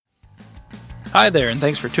Hi there, and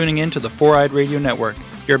thanks for tuning in to the Four-Eyed Radio Network.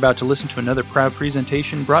 You're about to listen to another proud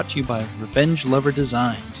presentation brought to you by Revenge Lover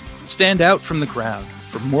Designs. Stand out from the crowd.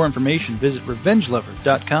 For more information, visit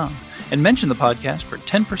revengelover.com and mention the podcast for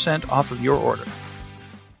 10% off of your order.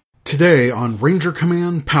 Today on Ranger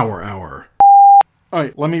Command Power Hour.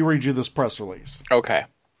 Alright, let me read you this press release. Okay.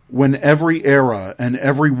 When every era and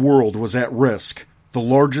every world was at risk, the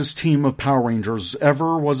largest team of Power Rangers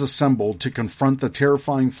ever was assembled to confront the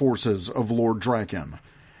terrifying forces of Lord Draken.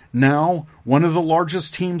 Now, one of the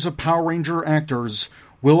largest teams of Power Ranger actors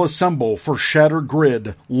will assemble for Shattered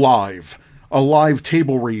Grid Live, a live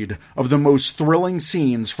table read of the most thrilling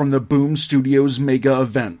scenes from the Boom Studios mega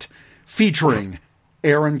event, featuring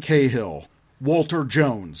Aaron Cahill, Walter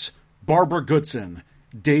Jones, Barbara Goodson,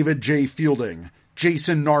 David J. Fielding,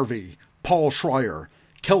 Jason Narvey, Paul Schreier,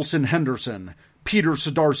 Kelson Henderson, Peter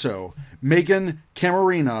Sudarso, Megan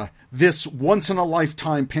Camarena. This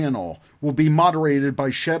once-in-a-lifetime panel will be moderated by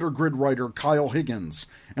Shattered Grid writer Kyle Higgins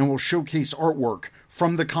and will showcase artwork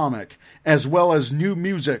from the comic, as well as new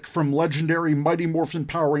music from legendary Mighty Morphin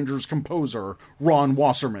Power Rangers composer Ron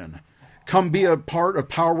Wasserman. Come be a part of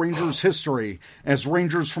Power Rangers history as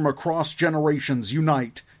Rangers from across generations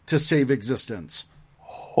unite to save existence.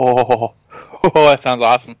 Oh, that sounds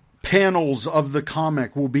awesome. Panels of the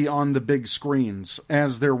comic will be on the big screens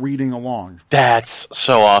as they're reading along. That's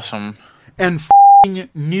so awesome. And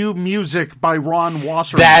new music by Ron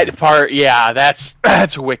Wasserman. That part, yeah, that's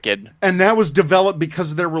wicked. And that was developed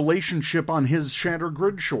because of their relationship on his Shattered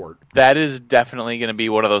Grid short. That is definitely going to be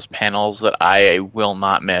one of those panels that I will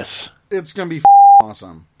not miss. It's going to be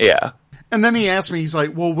awesome. Yeah. And then he asked me, he's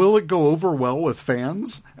like, well, will it go over well with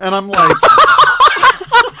fans? And I'm like...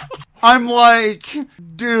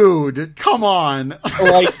 dude, come on.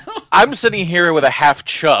 Like, I'm sitting here with a half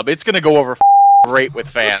chub. It's going to go over great with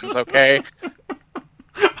fans, okay?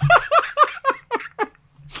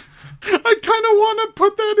 I kind of want to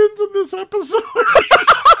put that into this episode.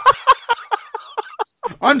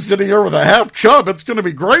 I'm sitting here with a half chub. It's going to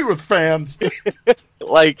be great with fans.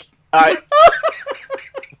 Like,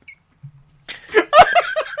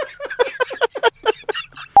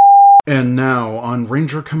 And now on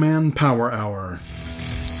Ranger Command Power Hour.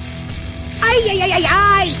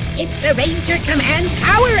 Aye! It's the Ranger Command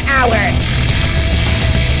Power Hour!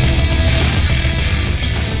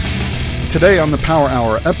 Today on the Power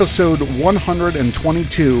Hour, episode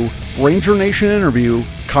 122, Ranger Nation interview,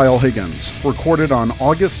 Kyle Higgins, recorded on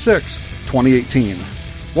August 6th, 2018.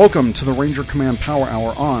 Welcome to the Ranger Command Power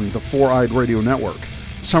Hour on the Four-Eyed Radio Network.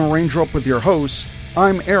 Summer Ranger Up with your hosts.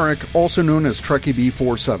 I'm Eric, also known as Trekkie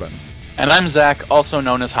B47. And I'm Zach, also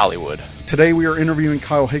known as Hollywood. Today we are interviewing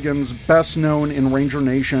Kyle Higgins, best known in Ranger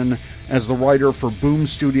Nation as the writer for Boom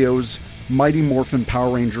Studios' Mighty Morphin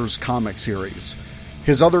Power Rangers comic series.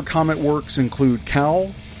 His other comic works include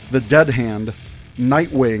Cal, The Dead Hand,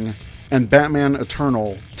 Nightwing, and Batman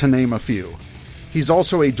Eternal, to name a few. He's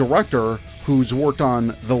also a director who's worked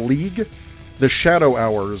on The League, The Shadow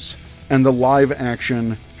Hours, and the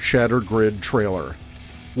live-action Shattered Grid trailer.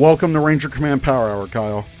 Welcome to Ranger Command Power Hour,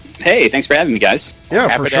 Kyle. Hey, thanks for having me, guys. Yeah,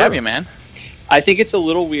 Happy for to sure. have you, man. I think it's a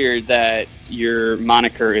little weird that your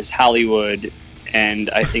moniker is Hollywood,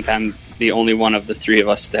 and I think I'm the only one of the three of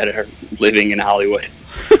us that are living in Hollywood.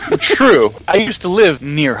 True. I used to live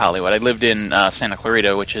near Hollywood. I lived in Santa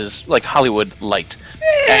Clarita, which is like Hollywood light.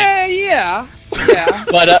 Yeah.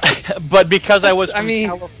 But because I was from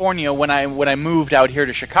California, when I moved out here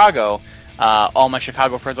to Chicago, all my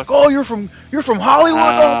Chicago friends were like, "Oh, you're from Hollywood,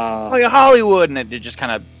 oh, yeah, Hollywood," and it just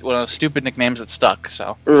kind of one of those stupid nicknames that stuck.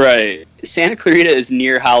 So Right. Santa Clarita is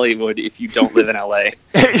near Hollywood if you don't live in LA.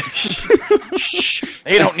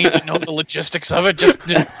 they don't need to know the logistics of it. Just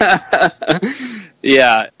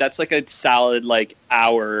Yeah, that's like a solid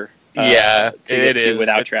hour. Yeah, to get it to is.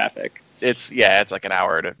 without traffic. It's like an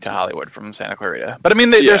hour to Hollywood from Santa Clarita. But I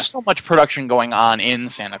mean, there's so much production going on in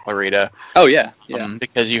Santa Clarita. Oh yeah.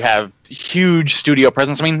 Because you have huge studio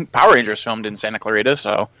presence. I mean, Power Rangers filmed in Santa Clarita,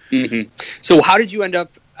 so. Mm-hmm. So how did you end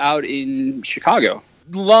up out in Chicago?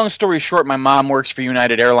 Long story short, my mom works for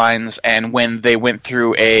United Airlines, and when they went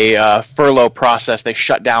through a furlough process, they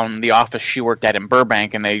shut down the office she worked at in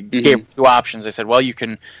Burbank, and they gave her two options. They said, well, you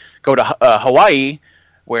can go to Hawaii,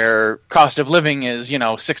 where cost of living is,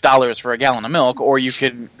 $6 for a gallon of milk, or you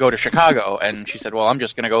could go to Chicago. And she said, well, I'm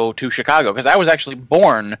just going to go to Chicago, because I was actually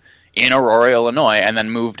born in Aurora, Illinois, and then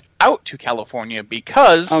moved out to California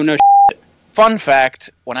because, fun fact,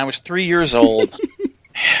 when I was 3 years old,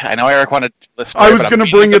 I know Eric wanted to listen. I was going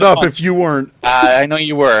to bring it up if you weren't. I know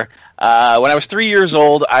you were. When I was 3 years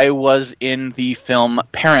old, I was in the film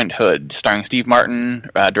Parenthood, starring Steve Martin,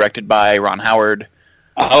 directed by Ron Howard.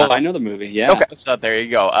 Oh, I know the movie. Yeah. Okay, so there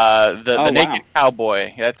you go. The Naked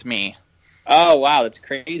Cowboy. That's me. Oh wow, that's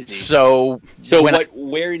crazy. So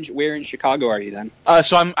where in Chicago are you then?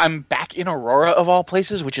 So I'm back in Aurora of all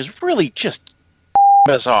places, which is really just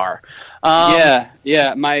bizarre. Yeah.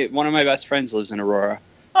 One of my best friends lives in Aurora.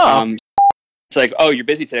 Oh. It's like, oh, you're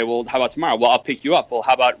busy today. Well, how about tomorrow? Well, I'll pick you up. Well,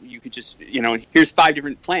 how about you could just, here's 5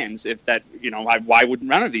 different plans. If that, why would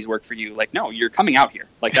none of these work for you? Like, no, you're coming out here.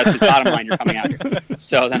 Like, that's the bottom line. You're coming out here.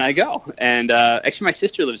 So then I go. And actually, my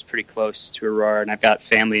sister lives pretty close to Aurora, and I've got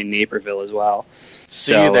family in Naperville as well.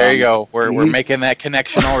 See, there you go. We're making that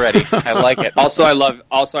connection already. I like it. Also, I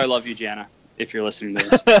love you, Jana, if you're listening to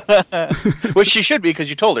this. Which she should be, because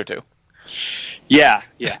you told her to. Yeah.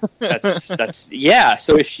 That's yeah.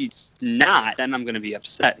 So if she's not, then I'm going to be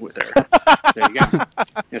upset with her. There you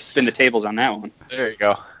go. Spin the tables on that one. There you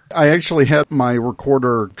go. I actually had my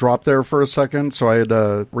recorder drop there for a second, so I had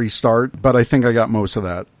to restart, but I think I got most of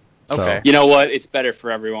that. So. Okay. You know what? It's better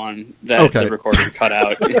for everyone that the recorder cut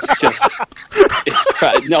out. It's just,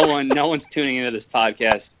 no one's tuning into this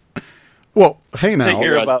podcast. Well, hey now. To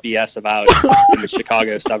hear us BS about in the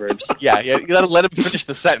Chicago suburbs. Yeah, you gotta let him finish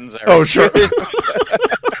the sentence, Eric. Oh, sure.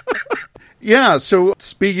 Yeah, so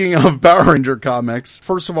speaking of Power Ranger comics,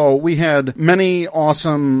 first of all, we had many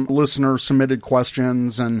awesome listener-submitted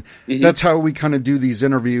questions, and that's how we kind of do these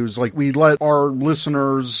interviews. Like, we let our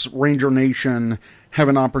listeners, Ranger Nation, have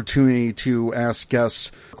an opportunity to ask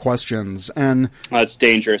guests questions. And that's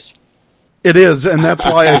dangerous. It is, and that's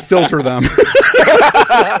why I filter them.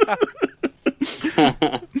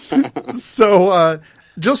 So,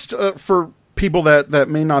 just for people that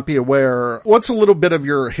may not be aware, what's a little bit of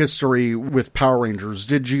your history with Power Rangers?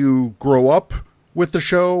 Did you grow up with the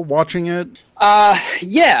show, watching it?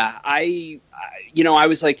 Yeah. I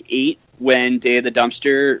was like 8 when Day of the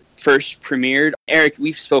Dumpster first premiered. Eric,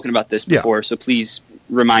 we've spoken about this before, so please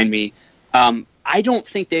remind me. I don't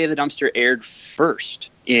think Day of the Dumpster aired first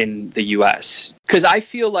in the U.S. because I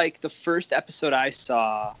feel like the first episode I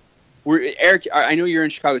saw... Eric, I know you're in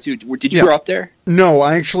Chicago too. Did you grow up there? No,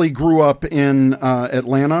 I actually grew up in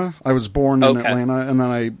Atlanta. I was born in Atlanta, and then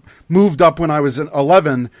I moved up when I was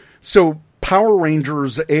 11. So Power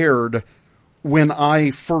Rangers aired when I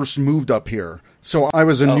first moved up here. So I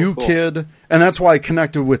was a new kid, and that's why I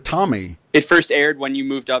connected with Tommy. It first aired when you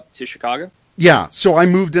moved up to Chicago? Yeah, so I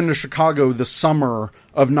moved into Chicago the summer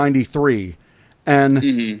of 93,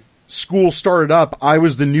 and... School started up, I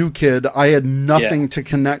was the new kid, I had nothing to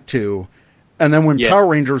connect to, and then when Power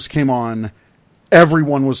Rangers came on,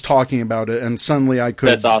 everyone was talking about it, and suddenly I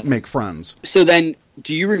could make friends. So then,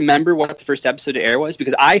 do you remember what the first episode to air was?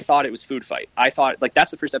 Because I thought it was Food Fight. I thought,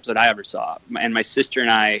 that's the first episode I ever saw, and my sister and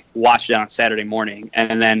I watched it on Saturday morning,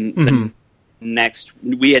 and then the next,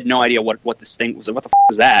 we had no idea what this thing was, what the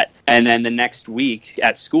was that, and then the next week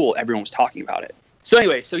at school, everyone was talking about it. So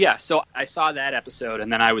anyway, so I saw that episode,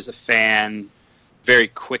 and then I was a fan very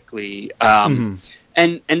quickly. And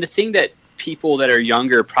the thing that people that are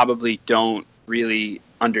younger probably don't really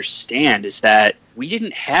understand is that we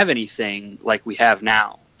didn't have anything like we have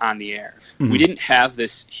now on the air. We didn't have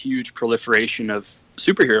this huge proliferation of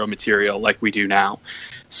superhero material like we do now.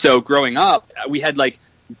 So growing up, we had like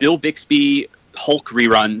Bill Bixby Hulk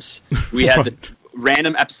reruns. We had the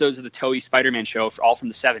random episodes of the Toei Spider-Man show, all from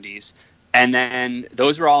the 70s. And then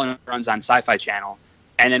those were all in runs on Sci-Fi Channel.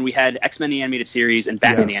 And then we had X-Men the Animated Series and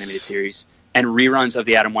Batman the Animated Series and reruns of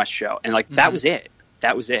the Adam West Show. And that was it.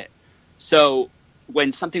 That was it. So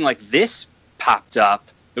when something like this popped up,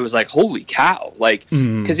 it was like, holy cow. Like,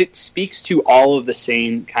 because it speaks to all of the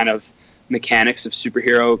same kind of mechanics of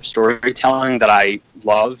superhero storytelling that I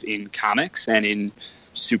love in comics and in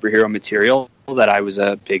superhero material that I was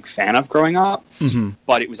a big fan of growing up,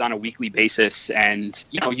 but it was on a weekly basis, and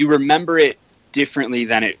you remember it differently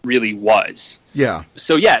than it really was. Yeah.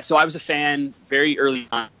 So I was a fan very early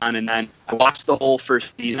on, and then I watched the whole first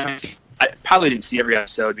season. I probably didn't see every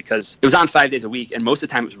episode because it was on 5 days a week, and most of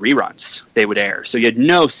the time it was reruns they would air, so you had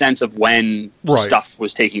no sense of when stuff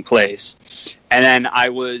was taking place. And then I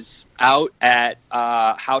was out at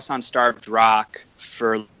House on Starved Rock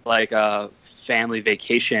for like a family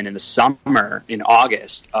vacation in the summer in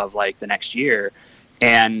August of like the next year,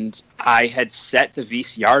 and I had set the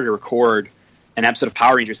VCR to record an episode of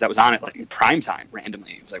Power Rangers that was on it like in prime time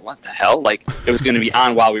randomly. It was like, what the hell? Like, it was going to be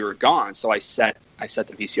on while we were gone, so I set the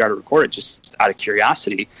VCR to record it just out of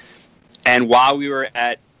curiosity. And while we were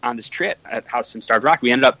on this trip at House on Starved Rock,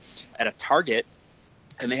 we ended up at a Target,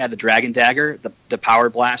 and they had the Dragon Dagger, the Power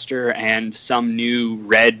Blaster, and some new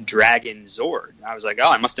Red Dragon Zord. And I was like, oh,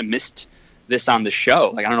 I must have missed this on the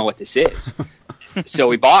show. Like, I don't know what this is. So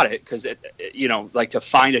we bought it because, like to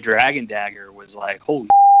find a Dragon Dagger was like, holy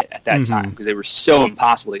shit at that time, because they were so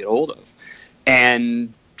impossible to get a hold of.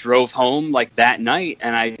 And drove home like that night,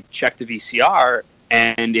 and I checked the VCR,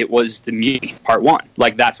 and it was The Mutiny Part 1.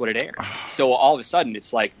 Like, that's what it aired. So all of a sudden,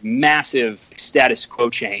 it's like massive status quo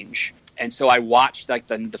change. And so I watched like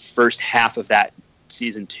the first half of that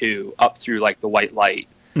season 2 up through like the white light.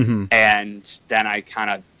 And then I kind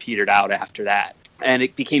of petered out after that. And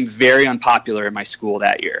it became very unpopular in my school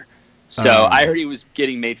that year. So I already was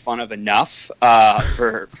getting made fun of enough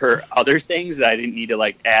for other things that I didn't need to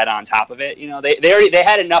like add on top of it. You know, they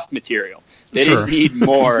had enough material. They didn't need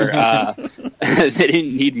more. They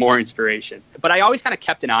didn't need more inspiration. But I always kind of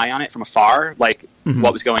kept an eye on it from afar, like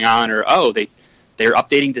what was going on, or they're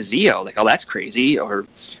updating to Zeo, like, oh, that's crazy, or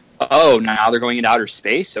oh, now they're going into outer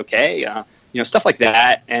space. Okay, stuff like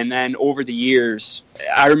that. And then over the years,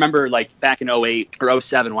 I remember like back in 2008 or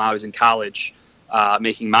 2007 while I was in college,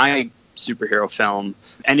 making my superhero film,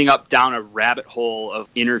 ending up down a rabbit hole of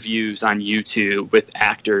interviews on YouTube with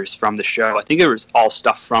actors from the show. I think it was all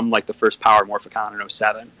stuff from like the first Power Morphicon in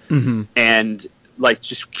 2007. And like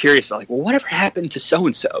just curious about like, well, whatever happened to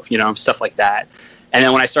so-and-so, stuff like that. And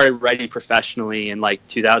then when I started writing professionally in like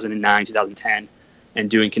 2009, 2010 and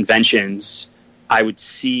doing conventions, I would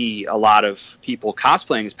see a lot of people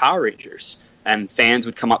cosplaying as Power Rangers, and fans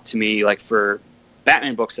would come up to me like for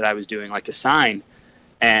Batman books that I was doing, like to sign,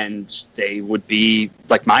 and they would be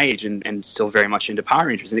like my age and still very much into Power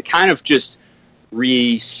Rangers. And it kind of just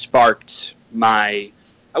re-sparked my,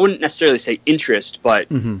 I wouldn't necessarily say interest, but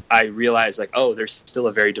I realized like, oh, there's still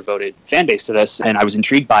a very devoted fan base to this, and I was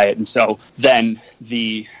intrigued by it. And so then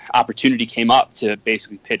the opportunity came up to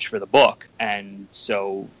basically pitch for the book, and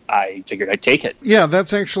so I figured I'd take it. Yeah,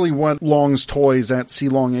 that's actually what Long's Toys at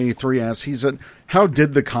CLong83 asked. He said, how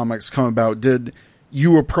did the comics come about? Did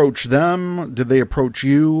you approach them? Did they approach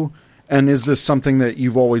you? And is this something that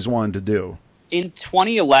you've always wanted to do? In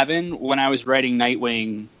 2011, when I was writing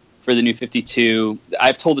Nightwing for the New 52,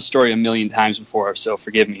 I've told the story a million times before, so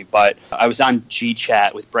forgive me, but I was on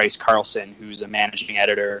G-Chat with Bryce Carlson, who's a managing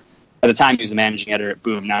editor. At the time, he was the managing editor at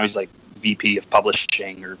Boom. Now he's like VP of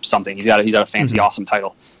Publishing or something. He's got a fancy, awesome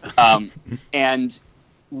title. And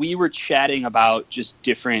we were chatting about just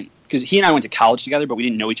different, because he and I went to college together, but we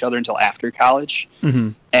didn't know each other until after college.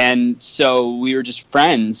 And so we were just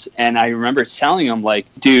friends, and I remember telling him, like,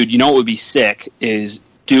 dude, you know what would be sick is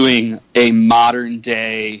doing a modern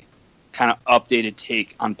day kind of updated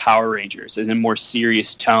take on Power Rangers in a more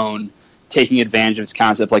serious tone, taking advantage of its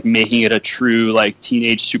concept, like making it a true like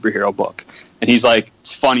teenage superhero book. And he's like,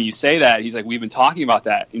 it's funny you say that. He's like, we've been talking about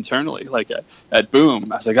that internally, like at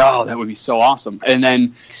Boom. I was like, oh, that would be so awesome. And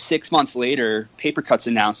then 6 months later, Papercuts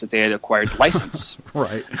announced that they had acquired the license.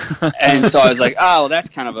 Right. And so I was like, oh, that's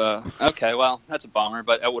kind of okay, well, that's a bummer,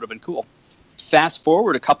 but that would have been cool. Fast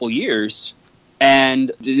forward a couple years,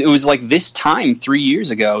 and it was like this time 3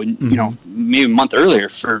 years ago, maybe a month earlier,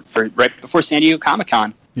 for right before San Diego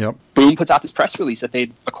Comic-Con. Yep. Boom puts out this press release that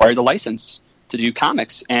they'd acquired the license to do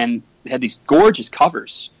comics, and they had these gorgeous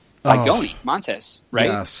covers by Goni Montes, right?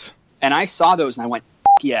 Yes. And I saw those, and I went,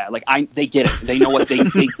 yeah, like they get it. They know what they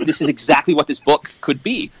this is exactly what this book could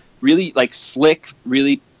be. Really like slick,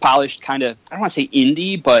 really polished, kind of, I don't want to say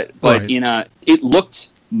indie, but right. It looked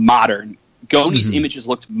modern. Goni's images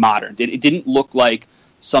looked modern. It didn't look like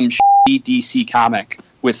some shitty DC comic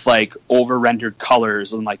with like over-rendered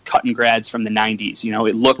colors and like cut and grads from the 90s.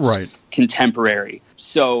 It looked contemporary.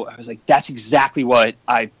 So I was like, that's exactly what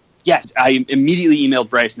I immediately emailed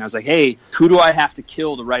Bryce, and I was like, hey, who do I have to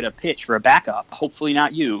kill to write a pitch for a backup? Hopefully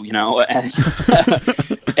not you, And,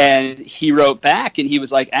 and he wrote back, and he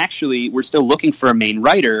was like, actually, we're still looking for a main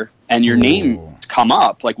writer, and your name come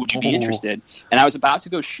up. Like, would you be interested? And I was about to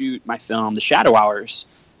go shoot my film, The Shadow Hours,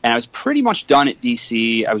 and I was pretty much done at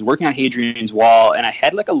DC. I was working on Hadrian's Wall, and I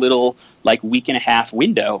had like a little like week and a half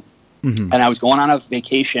window. And I was going on a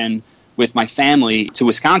vacation with my family to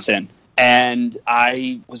Wisconsin. And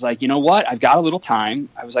I was like, you know what? I've got a little time.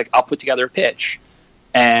 I was like, I'll put together a pitch,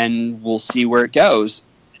 and we'll see where it goes.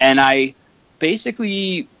 And I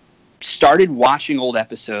basically started watching old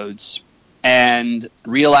episodes and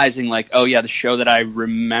realizing like, oh yeah, the show that I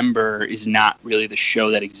remember is not really the show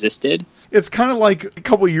that existed. It's kind of like a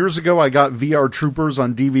couple of years ago, I got VR Troopers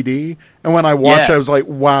on DVD, and when I watched it, I was like,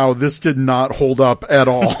 wow, this did not hold up at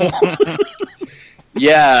all.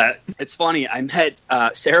 Yeah, it's funny. I met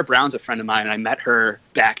Sarah Brown's a friend of mine, and I met her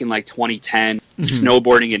back in like 2010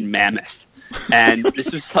 snowboarding in Mammoth. And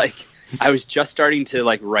this was like, I was just starting to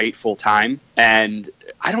like write full time, and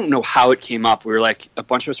I don't know how it came up. We were like, a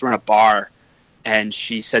bunch of us were in a bar, and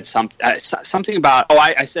she said something about,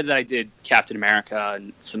 I said that I did Captain America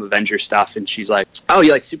and some Avenger stuff, and she's like, oh,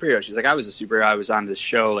 you like superheroes? She's like, I was a superhero. I was on this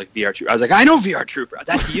show, like VR Trooper. I was like, I know VR Trooper.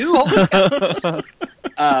 That's you? Holy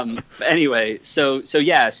cow. Anyway, so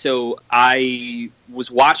I was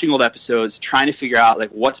watching old episodes, trying to figure out, like,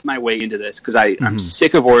 what's my way into this, because I'm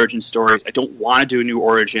sick of origin stories. I don't want to do a new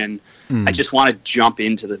origin. I just want to jump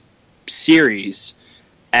into the series.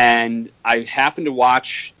 And I happened to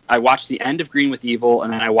watch the end of Green with Evil,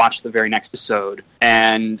 and then I watched the very next episode.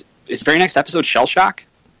 And is the very next episode Shell Shock?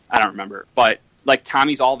 I don't remember. But, like,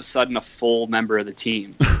 Tommy's all of a sudden a full member of the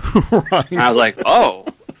team. Right. And I was like, oh,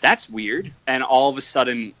 that's weird. And all of a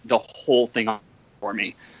sudden, the whole thing for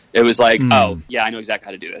me. It was like, oh, yeah, I know exactly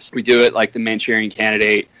how to do this. We do it like the Manchurian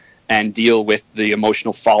Candidate and deal with the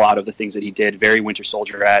emotional fallout of the things that he did, very Winter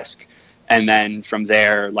Soldier-esque. And then from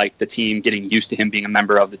there, like, the team getting used to him being a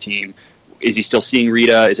member of the team. Is he still seeing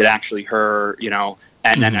Rita? Is it actually her? You know?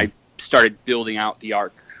 And then I started building out the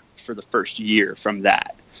arc for the first year from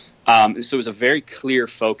that. So it was a very clear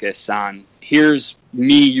focus on, here's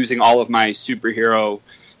me using all of my superhero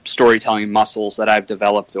storytelling muscles that I've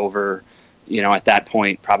developed over, you know, at that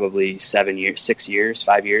point, probably 7 years, 6 years,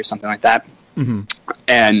 5 years, something like that.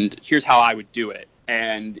 And here's how I would do it.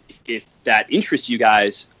 And if that interests you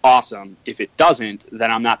guys, awesome. If it doesn't, then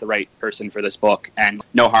I'm not the right person for this book, and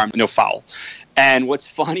no harm, no foul. And what's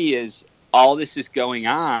funny is all this is going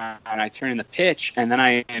on, and I turn in the pitch, and then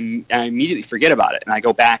I immediately forget about it, and I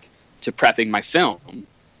go back to prepping my film.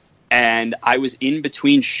 And I was in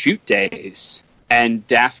between shoot days, and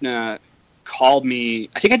Daphne called me.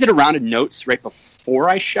 I think I did a round of notes right before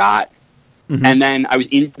I shot, and then I was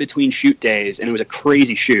in between shoot days, and it was a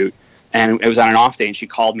crazy shoot. And it was on an off day, and she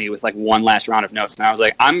called me with, like, one last round of notes. And I was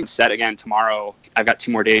like, I'm set again tomorrow. I've got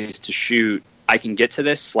 2 more days to shoot. I can get to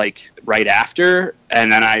this, like, right after.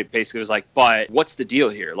 And then I basically was like, but what's the deal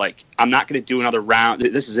here? Like, I'm not going to do another round.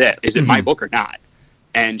 This is it. Is it my book or not?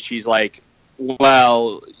 And she's like,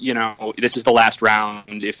 well, you know, this is the last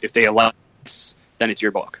round. If they elect this, then it's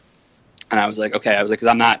your book. And I was like, okay. I was like,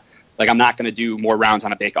 because I'm not going to do more rounds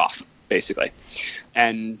on a bake-off, basically.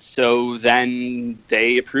 And so then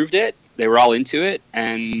they approved it. They were all into it,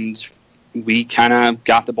 and we kind of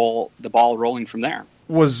got the ball rolling from there.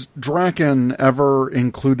 Was Draken ever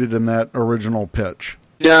included in that original pitch?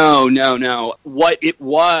 No. What it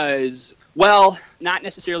was, well, not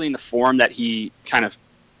necessarily in the form that he kind of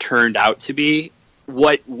turned out to be.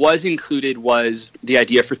 What was included was the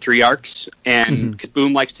idea for 3 arcs, and because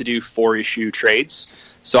Boom likes to do 4-issue trades,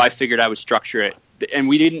 so I figured I would structure it. And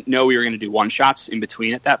we didn't know we were going to do one-shots in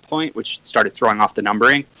between at that point, which started throwing off the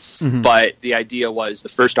numbering. But the idea was the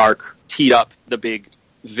first arc teed up the big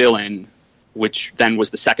villain, which then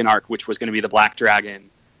was the second arc, which was going to be the Black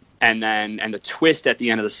Dragon. And the twist at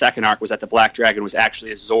the end of the second arc was that the Black Dragon was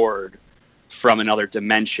actually a Zord from another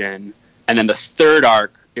dimension. And then the third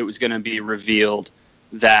arc, it was going to be revealed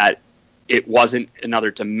that it wasn't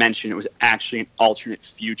another dimension. It was actually an alternate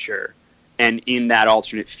future. And in that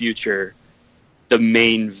alternate future, the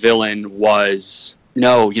main villain was...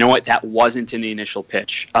 No, you know what? That wasn't in the initial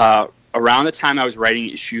pitch. Around the time I was writing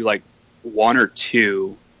issue, like, 1 or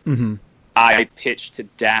 2, I pitched to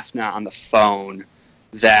Daphne on the phone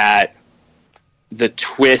that the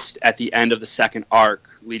twist at the end of the second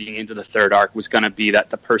arc leading into the third arc was going to be that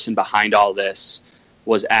the person behind all this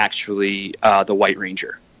was actually the White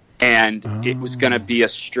Ranger. And it was going to be a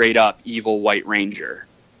straight-up evil White Ranger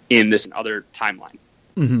in this other timeline.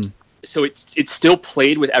 So it still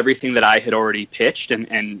played with everything that I had already pitched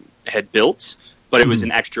and had built, but it was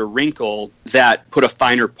an extra wrinkle that put a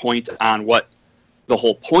finer point on what the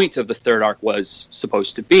whole point of the third arc was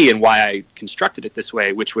supposed to be and why I constructed it this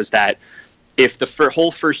way, which was that if the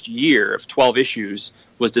whole first year of 12 issues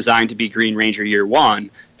was designed to be Green Ranger Year 1,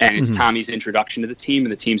 and it's Tommy's introduction to the team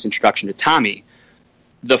and the team's introduction to Tommy,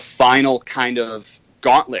 the final kind of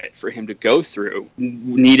gauntlet for him to go through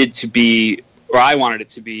needed to be... or I wanted it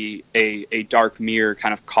to be a dark mirror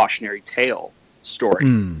kind of cautionary tale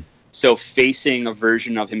story. So facing a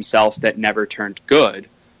version of himself that never turned good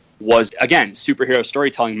was, again, superhero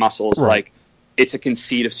storytelling muscles. Right. Like, it's a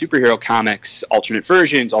conceit of superhero comics, alternate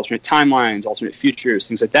versions, alternate timelines, alternate futures,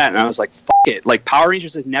 things like that. And I was like, fuck it. Like, Power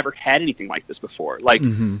Rangers has never had anything like this before. Like,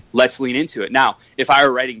 let's lean into it. Now, if I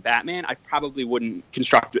were writing Batman, I probably wouldn't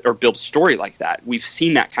construct or build a story like that. We've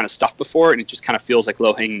seen that kind of stuff before, and it just kind of feels like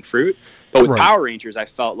low-hanging fruit. But with Power Rangers, I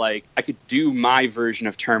felt like I could do my version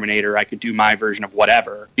of Terminator, I could do my version of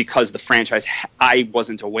whatever, because the franchise, I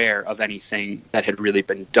wasn't aware of anything that had really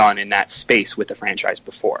been done in that space with the franchise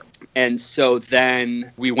before. And so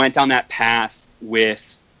then we went down that path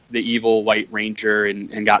with the evil White Ranger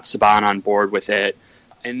and got Saban on board with it.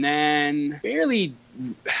 And then fairly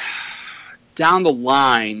down the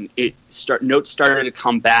line, notes started to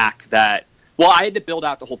come back that, well, I had to build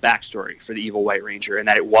out the whole backstory for the evil White Ranger and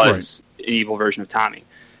that it was an evil version of Tommy.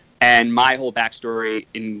 And my whole backstory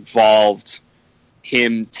involved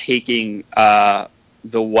him taking the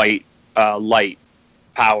white light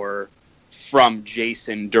power from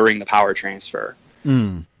Jason during the power transfer.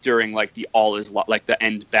 During like the the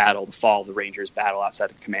end battle, the Fall of the Rangers battle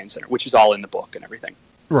outside the command center, which is all in the book and everything.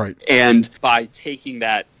 Right. And by taking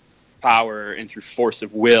that power and through force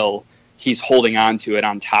of will, he's holding on to it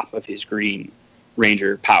on top of his Green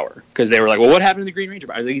Ranger power. Because they were like, well, what happened to the Green Ranger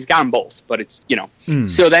power? I was like, he's got them both, but it's,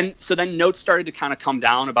 So then notes started to kind of come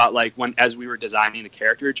down about like as we were designing the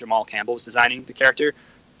character, Jamal Campbell was designing the character,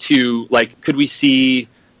 to like, could we see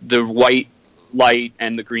the white light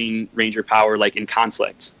and the Green Ranger power like in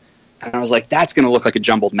conflict? And I was like, that's going to look like a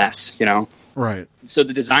jumbled mess, Right. So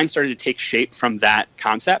the design started to take shape from that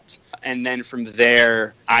concept. And then from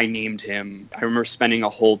there, I named him. I remember spending a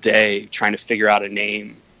whole day trying to figure out a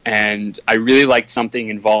name. And I really liked something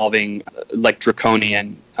involving like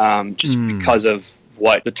draconian, because of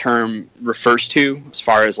what the term refers to as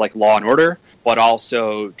far as like law and order, but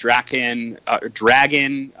also dragon,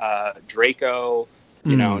 Draco, Draco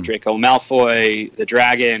Malfoy, the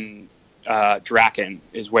dragon, Draken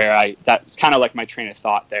is where that's kind of like my train of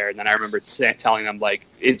thought there. And then I remember telling them like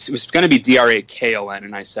it was going to be Drakon,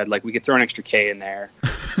 and I said like we could throw an extra K in there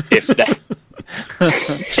if that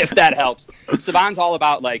if that helps. Saban's all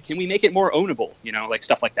about like, can we make it more ownable, like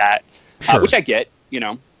stuff like that, which I get,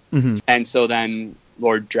 And so then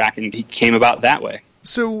Lord Draken came about that way.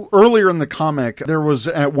 So earlier in the comic, there was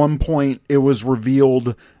at one point it was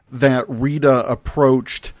revealed that Rita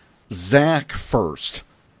approached Zach first.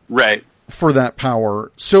 Right. For that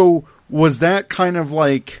power. So was that kind of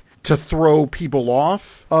like to throw people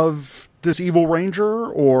off of this evil ranger,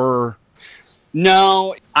 or?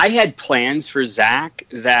 No, I had plans for Zach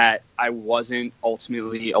that I wasn't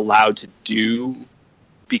ultimately allowed to do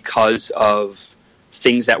because of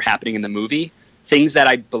things that were happening in the movie. Things that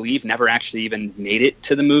I believe never actually even made it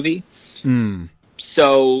to the movie.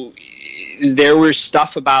 So there was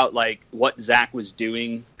stuff about like what Zach was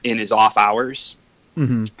doing in his off hours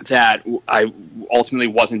that I ultimately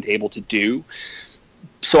wasn't able to do.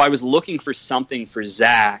 So I was looking for something for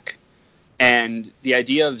Zach, and the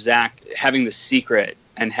idea of Zach having the secret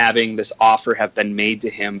and having this offer have been made to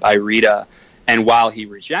him by Rita, and while he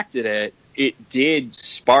rejected it, it did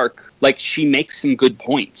spark, like, she makes some good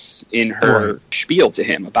points in her spiel to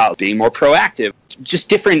him about being more proactive, just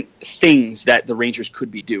different things that the Rangers could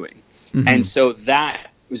be doing. And so that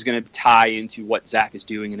was going to tie into what Zach is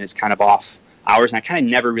doing in his kind of off hours, and I kind of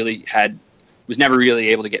was never really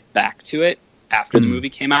able to get back to it after the movie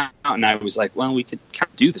came out, and I was like, well, we could kind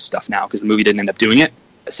of do this stuff now because the movie didn't end up doing it.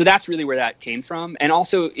 So that's really where that came from. And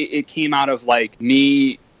also it came out of like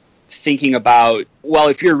me thinking about, well,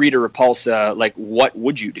 if you're Rita Repulsa, like, what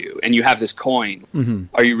would you do? And you have this coin.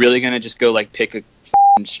 Are you really going to just go like pick a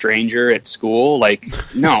stranger at school? Like,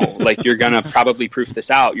 no, like, you're going to probably proof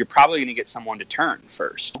this out. You're probably going to get someone to turn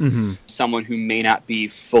first. Someone who may not be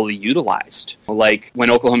fully utilized. Like when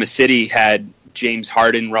Oklahoma City had James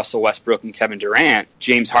Harden, Russell Westbrook, and Kevin Durant,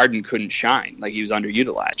 James Harden couldn't shine. Like, he was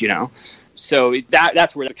underutilized, So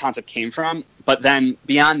that's where the concept came from. But then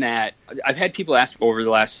beyond that, I've had people ask over the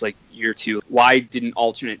last like year or two, why didn't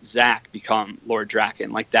alternate Zach become Lord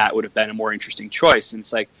Draken? Like, that would have been a more interesting choice. And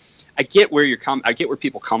it's like, I get where I get where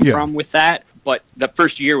people come from with that. But the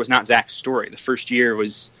first year was not Zach's story. The first year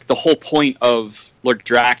was the whole point of Lord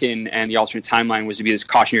Draken and the alternate timeline was to be this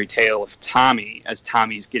cautionary tale of Tommy as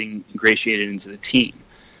Tommy's getting ingratiated into the team.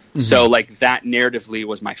 So like that narratively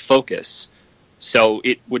was my focus. So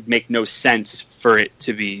it would make no sense for it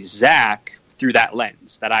to be Zach through that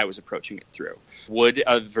lens that I was approaching it through. Would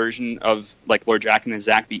a version of like Lord Draken and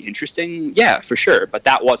Zach be interesting? Yeah, for sure. But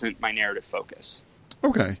that wasn't my narrative focus.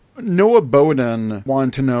 Okay. Noah Bowden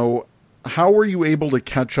wanted to know, how were you able to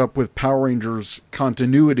catch up with Power Rangers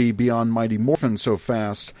continuity beyond Mighty Morphin so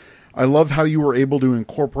fast? I love how you were able to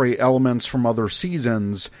incorporate elements from other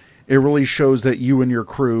seasons. It really shows that you and your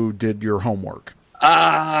crew did your homework.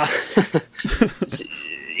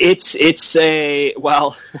 It's a,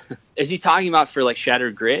 well, is he talking about for like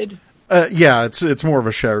Shattered Grid? Yeah, it's more of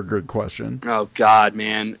a Shattered Grid question. Oh God,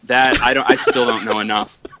 man, I still don't know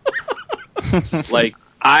enough. Like,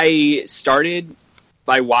 I started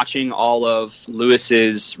by watching all of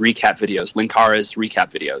Lewis's recap videos, Linkara's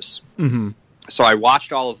recap videos. So I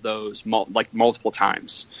watched all of those multiple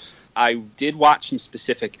times. I did watch some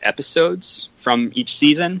specific episodes from each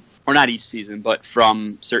season, or not each season, but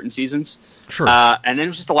from certain seasons. Sure. And then it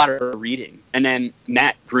was just a lot of reading. And then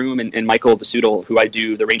Matt Groom and Michael Basudel, who I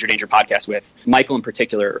do the Ranger Danger podcast with, Michael in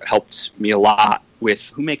particular helped me a lot with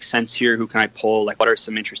who makes sense here, who can I pull, like what are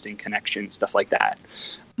some interesting connections, stuff like that.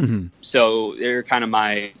 Mm-hmm. So they're kind of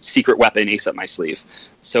my secret weapon, ace up my sleeve.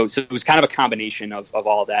 So it was kind of a combination of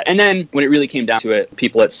all of that. And then when it really came down to it,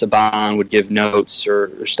 people at Saban would give notes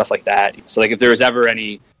or stuff like that. So like if there was ever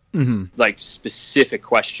any like specific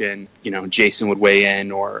question, you know, Jason would weigh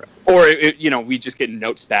in or you know, we just get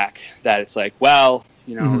notes back that it's like, well,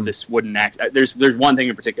 you know, this wouldn't act. There's one thing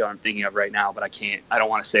in particular I'm thinking of right now, but I don't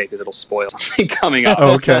want to say because it'll spoil something coming up.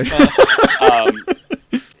 Okay.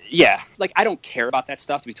 Yeah, like I don't care about that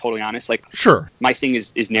stuff, to be totally honest. Like, sure, my thing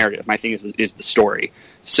is narrative. My thing is the story.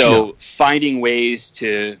 So finding ways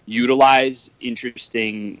to utilize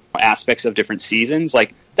interesting aspects of different seasons,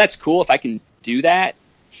 like that's cool. If I can do that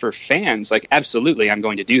for fans, like absolutely, I'm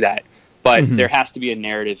going to do that. But there has to be a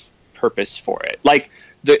narrative purpose for it. Like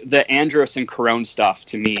the Andros and Corone stuff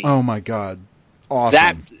to me. Oh my God.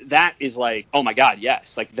 Awesome. That is like, oh my God,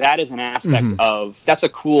 yes. Like that is an aspect of, that's a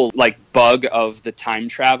cool like bug of the time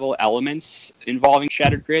travel elements involving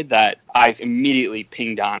Shattered Grid that I've immediately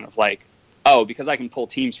pinged on of like, oh, because I can pull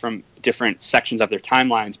teams from different sections of their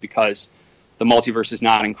timelines because the multiverse is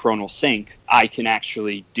not in chronal sync, I can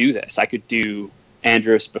actually do this. I could do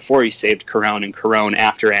Andros before he saved Corone and Corone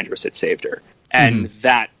after Andros had saved her. And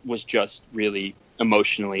that was just really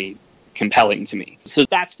emotionally compelling to me. So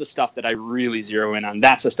that's the stuff that I really zero in on.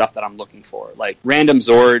 That's the stuff that I'm looking for. Like random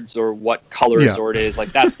Zords or what color a Zord is,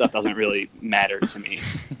 like that stuff doesn't really matter to me.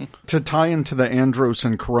 To tie into the Andros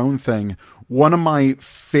and Corone thing, one of my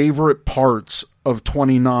favorite parts of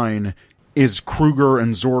 29 is Kruger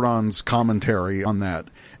and Zordon's commentary on that.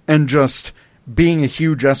 And just being a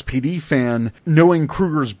huge SPD fan, knowing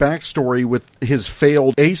Kruger's backstory with his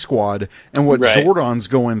failed A-Squad and what Zordon's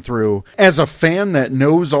going through. As a fan that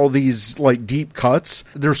knows all these like deep cuts,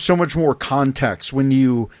 there's so much more context when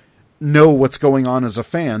you know what's going on as a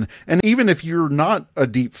fan. And even if you're not a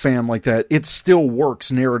deep fan like that, it still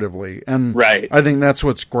works narratively. And I think that's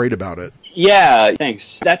what's great about it. Yeah,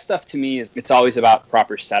 thanks. That stuff to me it's always about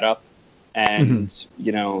proper setup. And,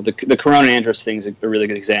 you know, the Corone and Andros thing is a really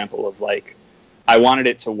good example of like, I wanted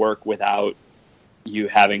it to work without you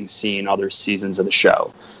having seen other seasons of the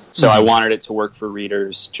show. So I wanted it to work for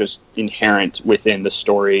readers just inherent within the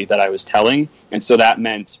story that I was telling. And so that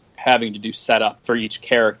meant having to do setup for each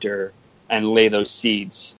character and lay those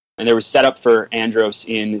seeds. And there was setup for Andros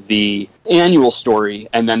in the annual story,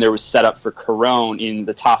 and then there was setup for Corone in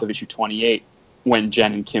the top of issue 28 when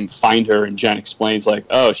Jen and Kim find her, and Jen explains like,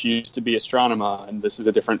 oh, she used to be Astronema, and this is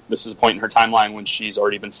a point in her timeline when she's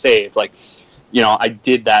already been saved. Like, you know, I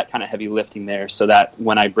did that kind of heavy lifting there so that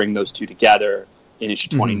when I bring those two together in issue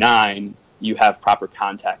 29, you have proper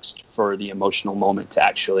context for the emotional moment to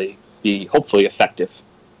actually be hopefully effective.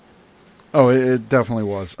 Oh, it definitely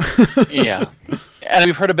was. Yeah. And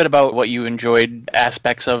we've heard a bit about what you enjoyed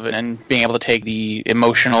aspects of and being able to take the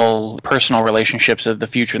emotional, personal relationships of the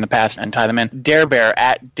future and the past and tie them in. Darebear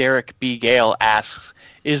at Derek B. Gale asks,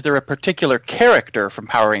 is there a particular character from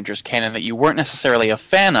Power Rangers canon that you weren't necessarily a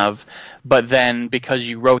fan of, but then because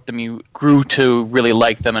you wrote them, you grew to really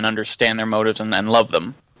like them and understand their motives and love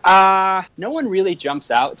them? No one really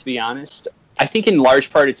jumps out, to be honest. I think in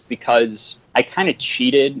large part it's because I kind of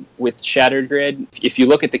cheated with Shattered Grid. If you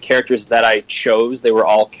look at the characters that I chose, they were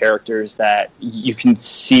all characters that you can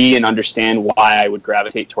see and understand why I would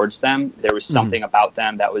gravitate towards them. There was something about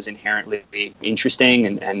them that was inherently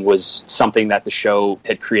interesting and was something that the show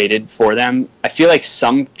had created for them. I feel like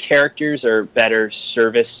some characters are better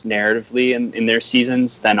serviced narratively in their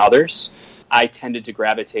seasons than others. I tended to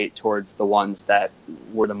gravitate towards the ones that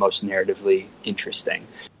were the most narratively interesting.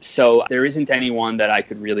 So there isn't anyone that I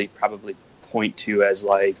could really probably point to as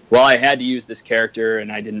like, well, I had to use this character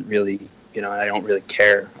and I didn't really, you know, I don't really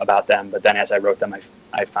care about them. But then as I wrote them,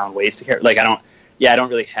 I found ways to care. Like, I don't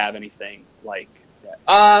really have anything like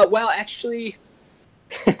that. Well, actually,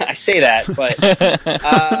 I say that,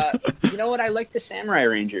 but you know what? I like the Samurai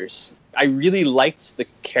Rangers. I really liked the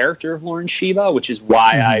character of Lauren Shiba, which is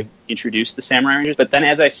why I introduced the Samurai Rangers. But then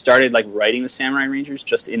as I started like writing the Samurai Rangers,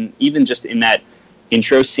 just in that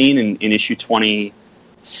intro scene in issue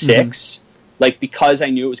 26, like, because I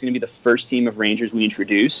knew it was going to be the first team of Rangers we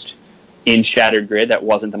introduced in Shattered Grid that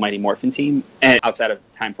wasn't the Mighty Morphin team, and outside of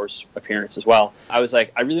Time Force appearance as well. I was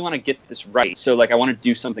like, I really want to get this right. So like, I want to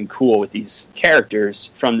do something cool with these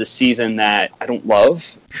characters from the season that I don't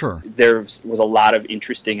love. Sure. There was a lot of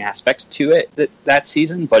interesting aspects to it that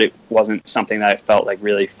season, but it wasn't something that I felt like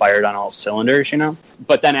really fired on all cylinders, you know?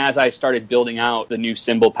 But then as I started building out the new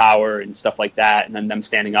symbol power and stuff like that, and then them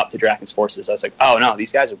standing up to Draken's forces, I was like, oh no,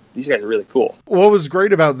 these guys are really cool. What was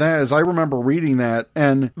great about that is I remember reading that,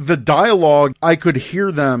 and the dialogue, I could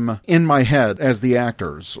hear them in my head as the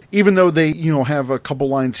actors. Even though they, have a couple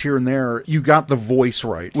lines here and there, you got the voice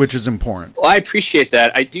right, which is important. Well, I appreciate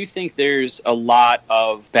that. I do think there's a lot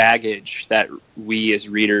of baggage that we as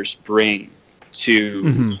readers bring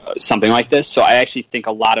to something like this. So I actually think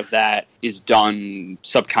a lot of that is done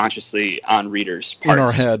subconsciously on readers' parts. In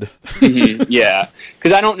our head. Yeah.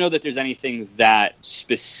 Because I don't know that there's anything that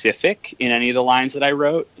specific in any of the lines that I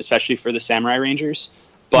wrote, especially for the Samurai Rangers.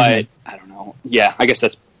 But I don't know. Yeah, I guess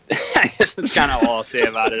that's kind of all I'll say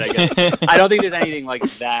about it, I guess. I don't think there's anything like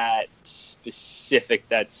that specific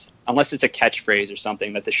that's, unless it's a catchphrase or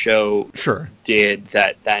something that the show did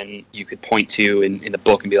that then you could point to in the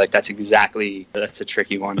book and be like, that's a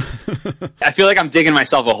tricky one. I feel like I'm digging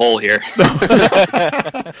myself a hole here.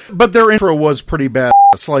 But their intro was pretty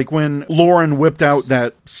badass. Like when Lauren whipped out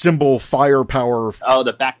that symbol firepower. Oh,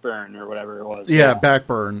 the backburn or whatever it was. Yeah,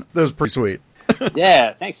 backburn. That was pretty sweet.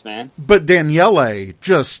 Yeah, thanks, man. But Daniele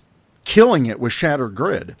just killing it with Shattered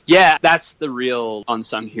Grid. Yeah, that's the real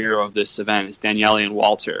unsung hero of this event, is Daniele and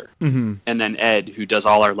Walter. And then Ed, who does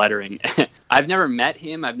all our lettering. I've never met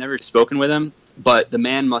him. I've never spoken with him. But the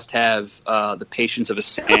man must have the patience of a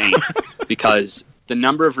saint, because the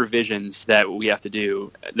number of revisions that we have to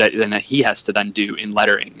do, that he has to then do in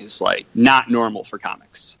lettering, is like not normal for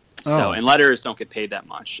comics. So, and letters don't get paid that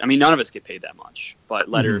much. I mean, none of us get paid that much, but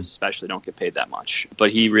letters especially don't get paid that much.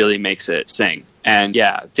 But he really makes it sing. And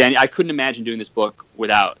yeah, I couldn't imagine doing this book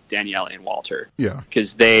without Daniele and Walter. Yeah.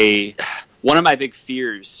 Because one of my big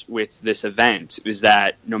fears with this event is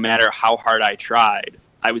that no matter how hard I tried,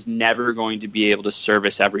 I was never going to be able to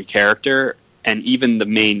service every character. And even the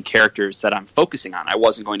main characters that I'm focusing on, I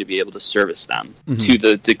wasn't going to be able to service them to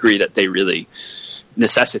the degree that they really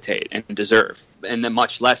necessitate and deserve. And then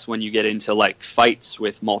much less when you get into like fights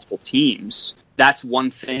with multiple teams. That's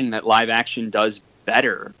one thing that live action does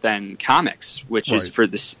better than comics, which is for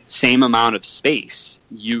the same amount of space,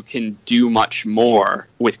 you can do much more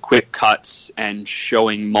with quick cuts and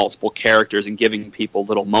showing multiple characters and giving people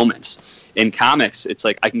little moments. In comics, it's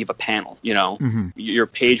like I can give a panel, your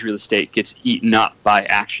page real estate gets eaten up by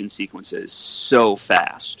action sequences so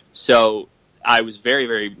fast. So I was very,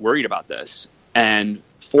 very worried about this. And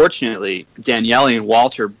fortunately, Daniele and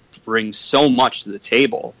Walter bring so much to the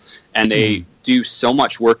table, and they do so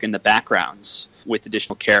much work in the backgrounds with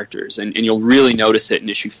additional characters. And you'll really notice it in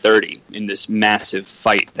issue 30 in this massive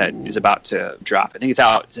fight that is about to drop. I think it's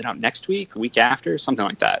out. Is it out next week, a week after, something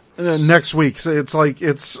like that? Next week. So it's like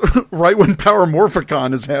it's right when Power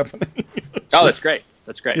Morphicon is happening. Oh, that's great.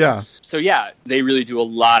 That's great. Yeah. So yeah, they really do a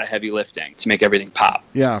lot of heavy lifting to make everything pop.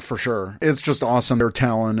 Yeah, for sure. It's just awesome, their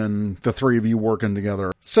talent and the three of you working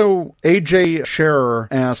together. So AJ Scherer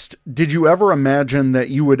asked, did you ever imagine that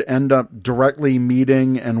you would end up directly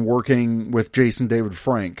meeting and working with Jason David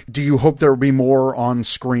Frank? Do you hope there will be more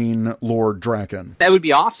on-screen Lord Draken? That would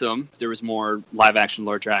be awesome if there was more live-action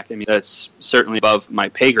Lord Draken. I mean, that's certainly above my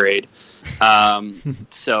pay grade.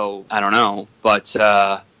 So, I don't know. But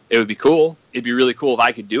it would be cool. It'd be really cool if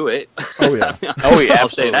I could do it. Oh, yeah. Oh, yeah. I'll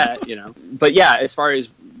say that, But yeah, as far as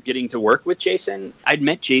getting to work with Jason, I'd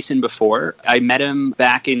met Jason before. I met him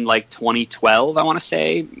back in like 2012, I want to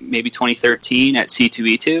say, maybe 2013 at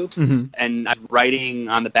C2E2. And I was writing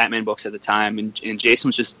on the Batman books at the time, and Jason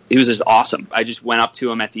was just awesome. I just went up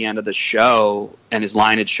to him at the end of the show, and his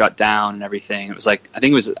line had shut down and everything. It was like, I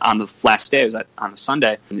think it was on the last day, it was on the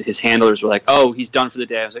Sunday, and his handlers were like, oh, he's done for the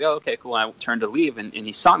day. I was like, oh, okay, cool. And I turned to leave, and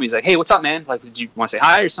he saw me. He's like, hey, what's up, man? Like, did you want to say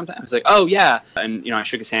hi or something? I was like, oh, yeah. And, I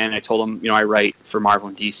shook his hand, and I told him, I write for Marvel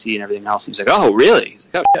and DC and everything else. He was like, oh, really? He's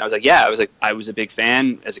like, oh. I was like, yeah. I was a big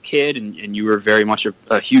fan as a kid, and you were very much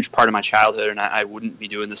a huge part of my childhood, and I wouldn't be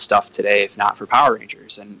doing this stuff today if not for Power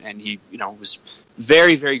Rangers. And he, was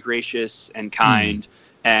very, very gracious and kind,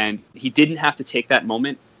 and he didn't have to take that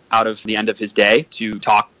moment out of the end of his day to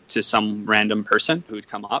talk to some random person who would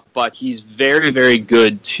come up, but he's very, very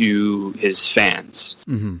good to his fans.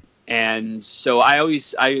 And so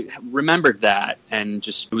I remembered that, and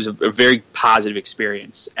just it was a very positive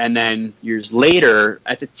experience. And then years later,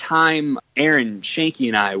 at the time, Aaron Shanky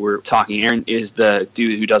and I were talking. Aaron is the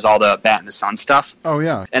dude who does all the Bat in the Sun stuff. Oh,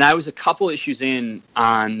 yeah. And I was a couple issues in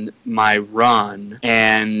on my run,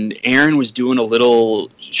 and Aaron was doing a little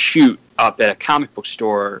shoot up at a comic book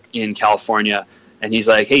store in California, and he's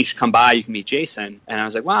like, hey, you should come by, you can meet Jason. And I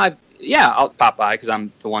was like, well, I'll pop by because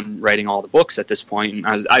I'm the one writing all the books at this point.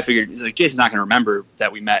 And I figured, he's like, Jason's not going to remember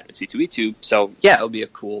that we met at C2E2. So, yeah, it'll be a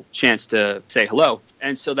cool chance to say hello.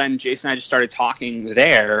 And so then Jason and I just started talking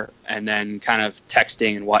there and then kind of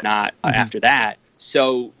texting and whatnot after that.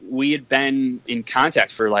 So we had been in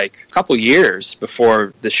contact for like a couple years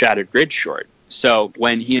before the Shattered Grid short. So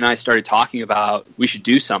when he and I started talking about we should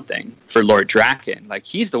do something for Lord Draken, like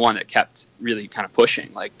he's the one that kept really kind of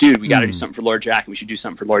pushing, like, dude, we got to do something for Lord Draken. We should do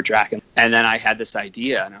something for Lord Draken. And then I had this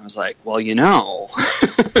idea, and I was like, well,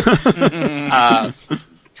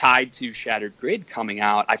 tied to Shattered Grid coming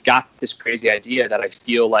out, I've got this crazy idea that I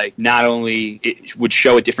feel like not only it would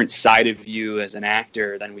show a different side of you as an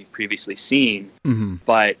actor than we've previously seen,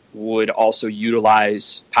 but would also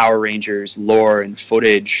utilize Power Rangers lore and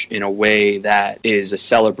footage in a way that is a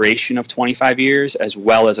celebration of 25 years as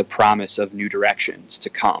well as a promise of new directions to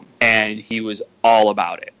come. And he was all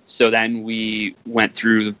about it. So then we went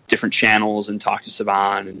through different channels and talked to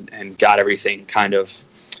Saban and got everything kind of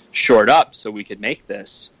shored up so we could make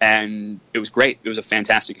this, and it was great. It was a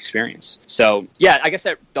fantastic experience. So yeah, I guess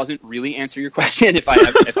that doesn't really answer your question if I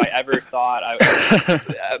ever thought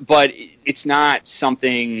but it's not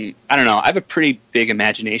something, I don't know, I have a pretty big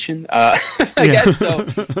imagination, I guess, so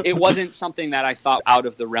it wasn't something that I thought out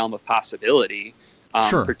of the realm of possibility,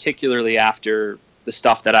 particularly after the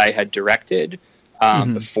stuff that I had directed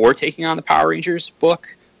before taking on the Power Rangers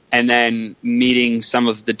book. And then meeting some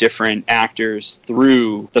of the different actors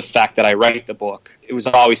through the fact that I write the book, it was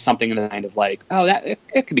always something in the mind of like, oh,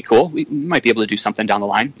 it could be cool. We might be able to do something down the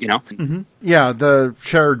line, you know? Yeah, the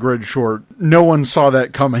Shattered Grid short, no one saw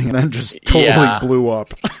that coming and then just totally blew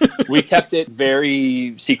up. We kept it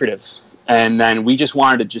very secretive. And then we just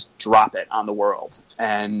wanted to just drop it on the world.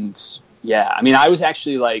 And yeah, I mean, I was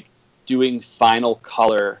actually like, doing final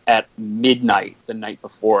color at midnight the night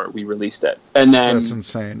before we released it. And then that's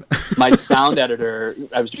insane. My sound editor,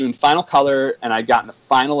 I was doing final color and I'd gotten the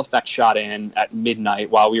final effect shot in at midnight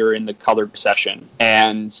while we were in the color session.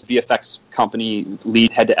 And VFX company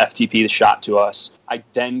lead had to FTP the shot to us. I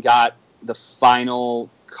then got the final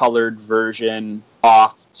colored version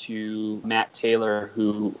off to Matt Taylor,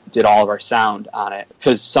 who did all of our sound on it,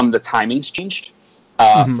 because some of the timings changed.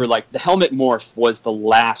 For like the helmet morph was the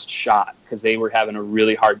last shot because they were having a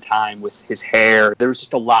really hard time with his hair. There was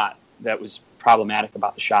just a lot that was problematic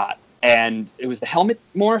about the shot. And it was the helmet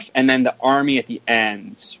morph and then the army at the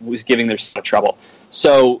end was giving their trouble.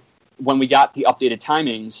 So when we got the updated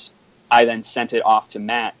timings, I then sent it off to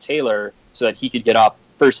Matt Taylor so that he could get up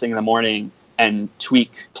first thing in the morning and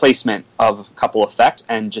tweak placement of a couple effects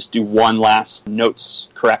and just do one last notes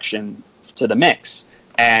correction to the mix.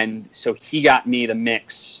 And so he got me the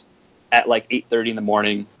mix at like 8:30 in the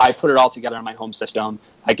morning. I put it all together on my home system.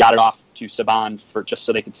 I got it off to Saban for just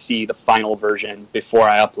so they could see the final version before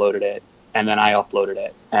I uploaded it. And then I uploaded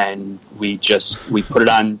it. And we put it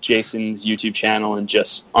on Jason's YouTube channel and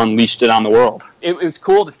just unleashed it on the world. It was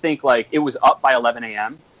cool to think like it was up by 11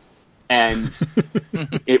 a.m. And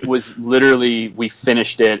it was literally, we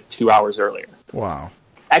finished it 2 hours earlier. Wow.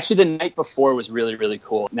 Actually, the night before was really, really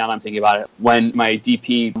cool. Now that I'm thinking about it, when my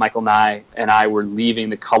DP, Michael Nye, and I were leaving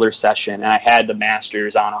the color session, and I had the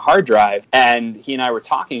masters on a hard drive, and he and I were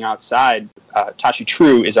talking outside. Tashi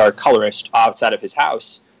True is our colorist outside of his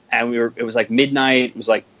house, and it was like midnight. It was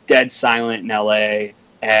like dead silent in LA,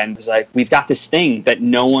 and it was like, we've got this thing that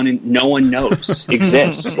no one knows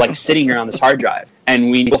exists, like sitting here on this hard drive.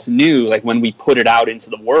 And we both knew, like when we put it out into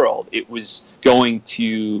the world, it was going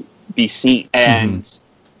to be seen, and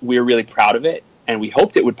we were really proud of it, and we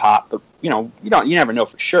hoped it would pop, but you never know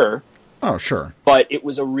for sure. Oh, sure. But it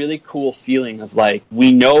was a really cool feeling of like,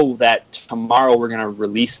 we know that tomorrow we're going to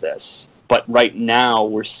release this, but right now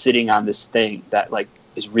we're sitting on this thing that like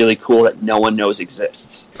is really cool that no one knows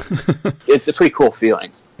exists. It's a pretty cool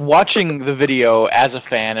feeling. Watching the video as a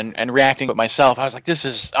fan and reacting to it myself, I was like, this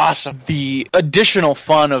is awesome. The additional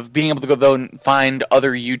fun of being able to go though and find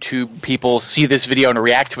other YouTube people, see this video and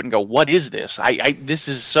react to it and go, what is this? This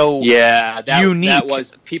is so unique. That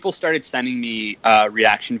was, people started sending me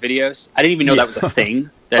reaction videos. I didn't even know that was a thing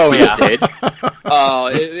that did.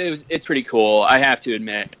 It's pretty cool. I have to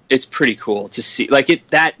admit, it's pretty cool to see. Like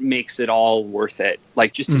that makes it all worth it.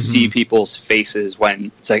 Like just to see people's faces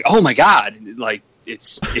when it's like, oh my God, like,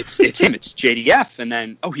 it's him, it's JDF, and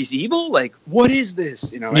then he's evil, like what is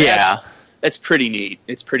this, that's pretty neat.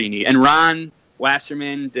 It's pretty neat. And Ron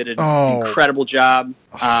Wasserman did an incredible job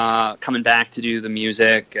coming back to do the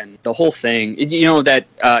music and the whole thing. That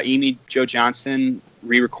Amy Jo Johnson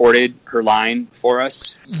re-recorded her line for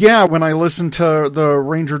us. Yeah, when I listened to the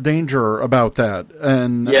Ranger Danger about that,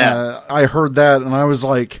 and I heard that, and I was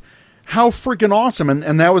like, how freaking awesome.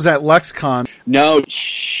 And that was at LexCon. No,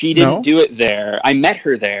 she didn't do it there. I met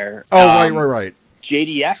her there. Oh, right.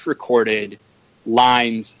 JDF recorded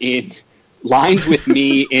lines with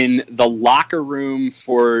me in the locker room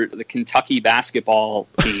for the Kentucky basketball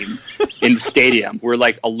team in the stadium. We're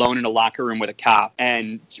like alone in a locker room with a cop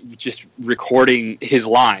and just recording his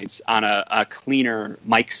lines on a cleaner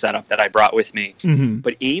mic setup that I brought with me. Mm-hmm.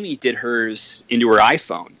 But Amy did hers into her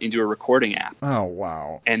iPhone, into a recording app. Oh,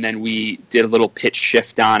 wow. And then we did a little pitch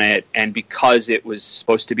shift on it. And because it was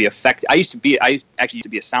supposed to be effective, I actually used to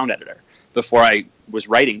be a sound editor before I was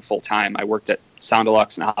writing full time. I worked at Sound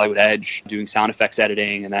Deluxe and Hollywood Edge doing sound effects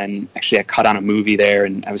editing, and then actually I cut on a movie there,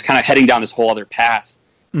 and I was kind of heading down this whole other path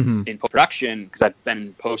in post-production because I've been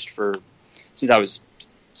in post since I was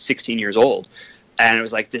 16 years old, and it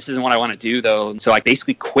was like, this isn't what I want to do though, and so I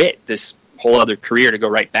basically quit this whole other career to go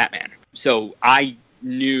write Batman. So I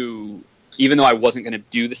knew, even though I wasn't going to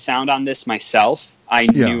do the sound on this myself, I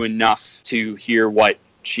knew enough to hear what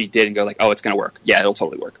she did and go like, oh, it's going to work. Yeah, it'll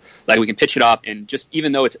totally work. Like, we can pitch it up, and just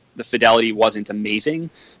even though the fidelity wasn't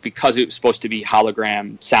amazing, because it was supposed to be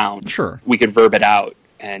hologram sound, sure, we could verb it out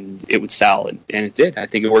and it would sell, and it did. I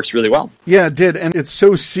think it works really well. Yeah, it did, and it's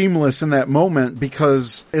so seamless in that moment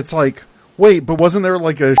because it's like, wait, but wasn't there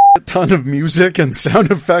like a ton of music and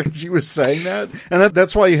sound effects she was saying that? And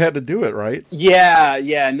that's why you had to do it, right?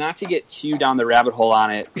 Yeah, not to get too down the rabbit hole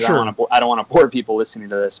on it. Sure. I don't want to bore people listening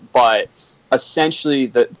to this, but essentially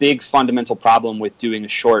the big fundamental problem with doing a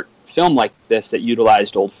short film like this that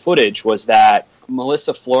utilized old footage was that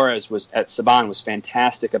Melissa Flores at Saban was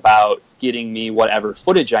fantastic about getting me whatever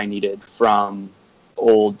footage I needed from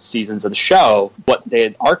old seasons of the show, but they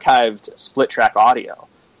had archived split track audio.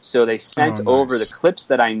 So they sent over the clips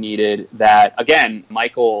that I needed that, again,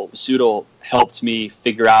 Michael Sudol helped me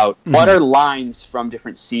figure out what are lines from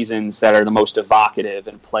different seasons that are the most evocative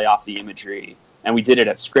and play off the imagery. And we did it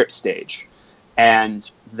at script stage. And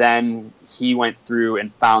then he went through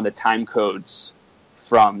and found the time codes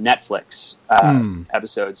from Netflix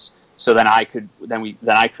episodes. So then I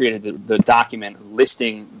created the document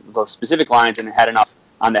listing the specific lines, and it had enough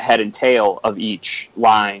on the head and tail of each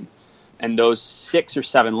line. And those 6 or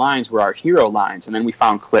 7 lines were our hero lines, and then we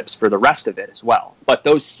found clips for the rest of it as well. But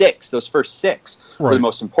those first six were the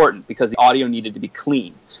most important because the audio needed to be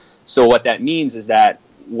clean. So what that means is that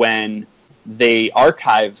when they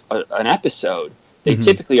archive an episode, they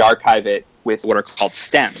typically archive it with what are called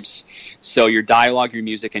stems. So your dialogue, your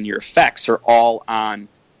music, and your effects are all on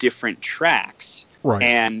different tracks. Right.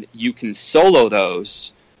 And you can solo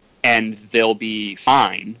those, and they'll be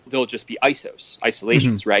fine. They'll just be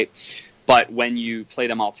isolations, right? But when you play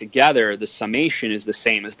them all together, the summation is the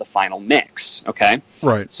same as the final mix, okay?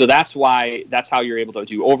 Right. So that's how you're able to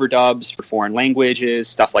do overdubs for foreign languages,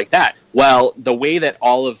 stuff like that. Well, the way that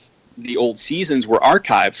all of the old seasons were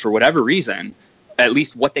archived, for whatever reason, at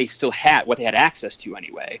least what they had access to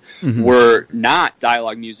anyway, were not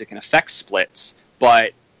dialogue, music, and effects splits,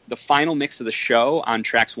 but the final mix of the show on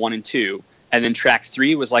tracks 1 and 2, and then track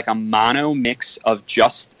 3 was like a mono mix of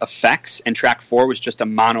just effects, and track 4 was just a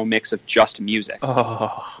mono mix of just music.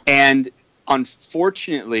 Oh. And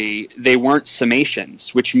unfortunately, they weren't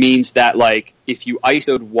summations, which means that, like, if you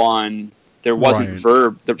ISO'd one, there wasn't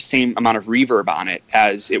the same amount of reverb on it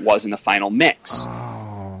as it was in the final mix.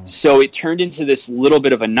 So it turned into this little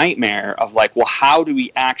bit of a nightmare of like, well, how do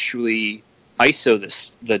we actually ISO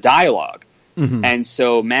the dialogue? And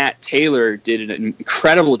so Matt Taylor did an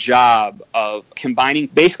incredible job of combining,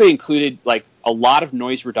 basically included like a lot of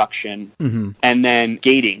noise reduction and then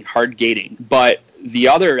hard gating. But the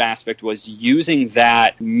other aspect was using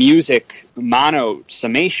that music mono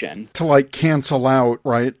summation to like cancel out,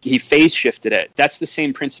 right? He phase shifted it. That's the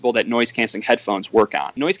same principle that noise canceling headphones work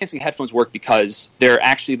on. Noise canceling headphones work because they're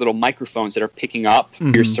actually little microphones that are picking up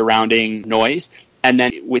your surrounding noise, and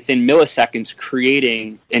then within milliseconds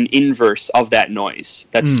creating an inverse of that noise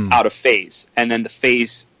that's out of phase. And then the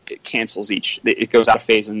phase cancels it goes out of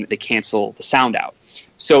phase, and they cancel the sound out.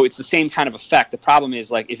 So it's the same kind of effect. The problem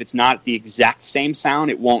is, like, if it's not the exact same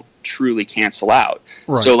sound, it won't truly cancel out.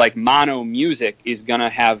 Right. So, like, mono music is going to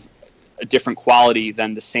have a different quality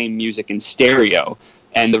than the same music in stereo,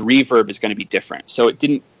 and the reverb is going to be different. So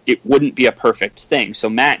it wouldn't be a perfect thing. So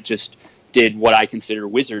Matt just did what I consider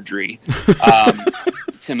wizardry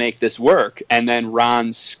to make this work, and then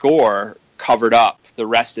Ron's score covered up the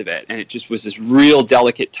rest of it, and it just was this real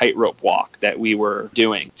delicate tightrope walk that we were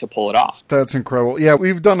doing to pull it off. That's incredible. Yeah,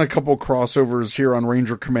 we've done a couple crossovers here on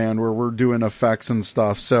Ranger Command where we're doing effects and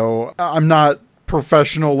stuff, so I'm not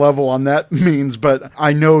professional level on that means, but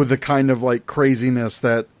I know the kind of like craziness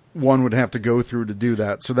that one would have to go through to do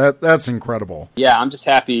that. So that's incredible. Yeah, I'm just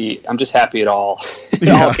happy it all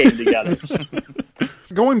came together.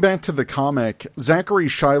 Going back to the comic, Zachary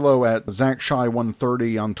Shiloh at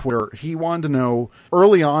ZachShy130 on Twitter, he wanted to know,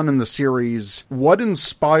 early on in the series, what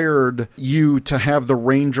inspired you to have the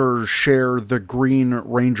Rangers share the Green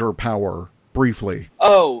Ranger power? Briefly.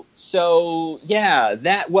 Oh, so yeah,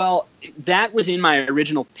 that was in my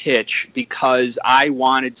original pitch because I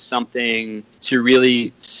wanted something to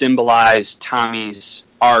really symbolize Tommy's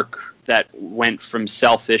arc that went from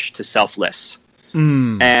selfish to selfless.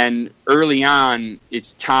 And early on,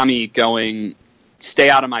 it's Tommy going, stay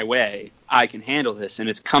out of my way, I can handle this, and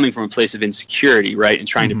it's coming from a place of insecurity, right, and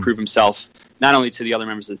trying to prove himself not only to the other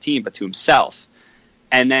members of the team, but to himself.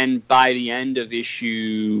 And then by the end of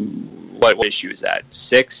issue, what issue is that?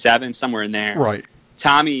 6, 7, somewhere in there. Right.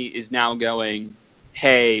 Tommy is now going,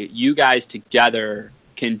 hey, you guys together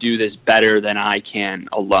can do this better than I can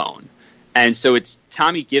alone. And so it's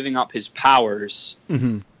Tommy giving up his powers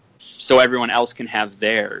so everyone else can have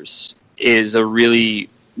theirs is a really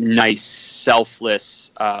nice,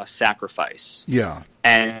 selfless sacrifice. Yeah.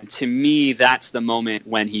 And to me, that's the moment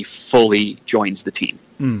when he fully joins the team.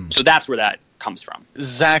 So that's where that comes from.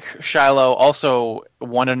 Zach Shiloh also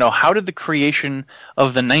wanted to know, how did the creation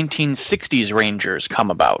of the 1960s Rangers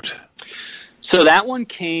come about? So that one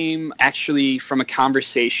came actually from a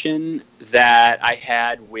conversation that I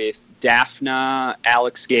had with Daphna,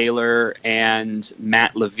 Alex Gaylor, and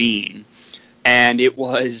Matt Levine. And it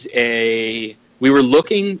was we were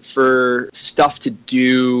looking for stuff to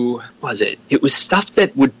do, it was stuff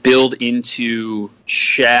that would build into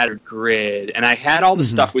Shattered Grid. And I had all the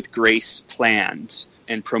stuff with Grace planned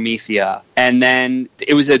and Promethea. And then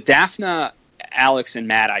it was a Daphna, Alex, and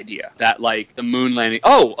Matt idea that like the moon landing.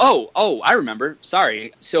 Oh, I remember.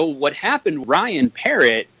 Sorry. So what happened, Ryan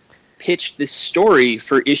Parrott pitched this story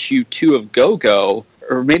for issue 2 of Go-Go,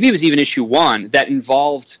 or maybe it was even issue 1, that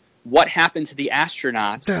involved what happened to the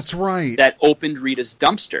astronauts. That's right. That opened Rita's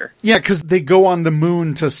dumpster. Yeah, because they go on the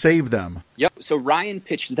moon to save them. Yep. So Ryan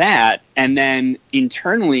pitched that, and then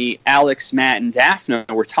internally, Alex, Matt, and Daphna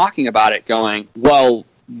were talking about it, going, well,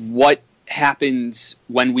 what happened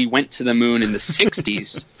when we went to the moon in the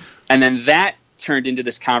 60s? And then that turned into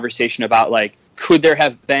this conversation about, like, could there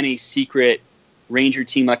have been a secret Ranger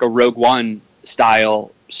team, like a Rogue One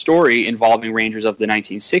style story involving Rangers of the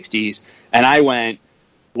 1960s? And I went,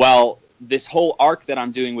 well, this whole arc that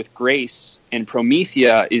I'm doing with Grace and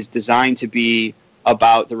Promethea is designed to be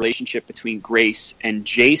about the relationship between Grace and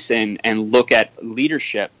Jason and look at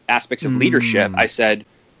leadership, aspects of leadership. I said,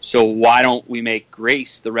 so why don't we make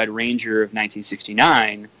Grace the Red Ranger of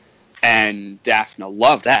 1969? And Daphna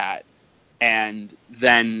loved that. And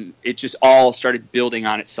then it just all started building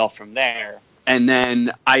on itself from there. And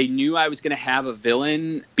then I knew I was going to have a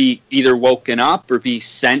villain be either woken up or be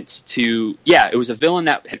sent to... Yeah, it was a villain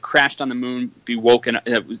that had crashed on the moon, woke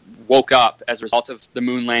up as a result of the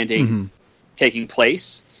moon landing taking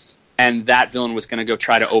place. And that villain was going to go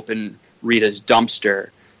try to open Rita's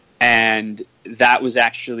dumpster. And that was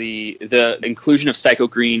actually... The inclusion of Psycho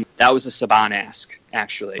Green, that was a Saban-esque,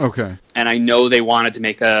 actually. Okay. And I know they wanted to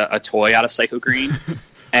make a toy out of Psycho Green.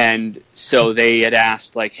 And so they had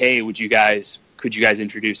asked, like, hey, could you guys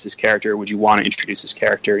introduce this character? Would you want to introduce this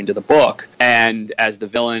character into the book? And as the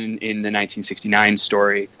villain in the 1969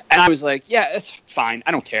 story. And I was like, yeah, that's fine.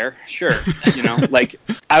 I don't care. Sure. Like,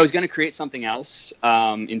 I was going to create something else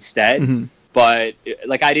instead. But,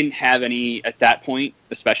 like, I didn't have any, at that point,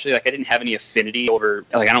 especially, like, I didn't have any affinity over,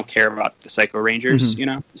 like, I don't care about the Psycho Rangers,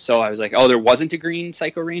 So I was like, oh, there wasn't a green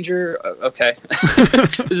Psycho Ranger? Okay.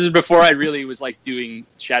 This is before I really was, like, doing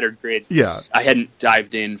Shattered Grid. Yeah. I hadn't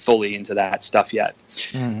dived in fully into that stuff yet.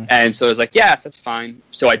 And so I was like, yeah, that's fine.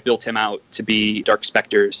 So I built him out to be Dark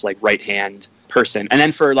Spectre's, like, right-hand person. And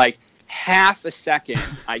then for, like, half a second,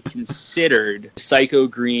 I considered Psycho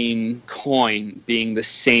Green coin being the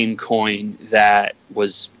same coin that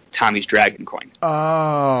was Tommy's Dragon coin.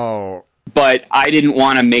 Oh. But I didn't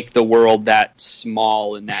want to make the world that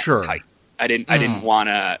small and that Sure. tight. I didn't want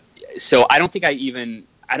to... So I don't think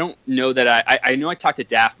I don't know that I know I talked to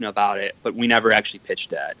Daphna about it, but we never actually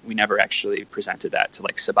pitched that. We never actually presented that to,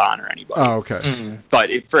 like, Saban or anybody. Oh, okay. But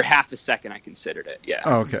for half a second, I considered it, yeah.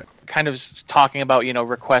 Oh, okay. Kind of talking about,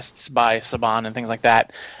 requests by Saban and things like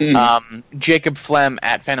that. Jacob Flem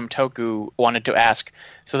at Phantom Toku wanted to ask,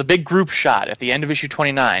 so the big group shot at the end of issue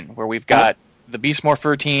 29, where we've got the Beast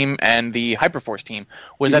Morpher team and the Hyperforce team.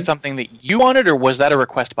 Was that something that you wanted, or was that a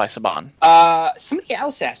request by Saban? Somebody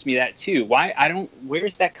else asked me that too. Why?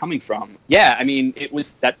 Where's that coming from? Yeah, I mean,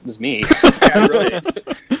 that was me. I wrote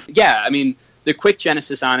it. Yeah, I mean, the quick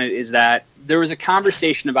genesis on it is that there was a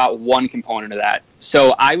conversation about one component of that.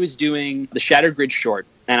 So I was doing the Shattered Grid short,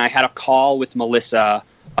 and I had a call with Melissa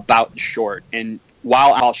about the short. And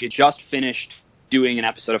while she had just finished doing an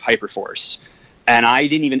episode of Hyperforce, and I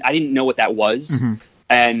didn't know what that was. Mm-hmm.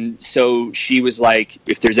 And so she was like,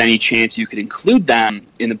 if there's any chance you could include them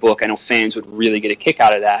in the book, I know fans would really get a kick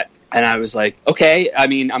out of that. And I was like, okay, I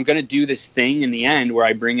mean, I'm going to do this thing in the end where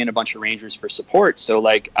I bring in a bunch of Rangers for support. So,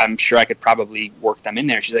 like, I'm sure I could probably work them in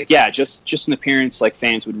there. She's like, yeah, just an appearance, like,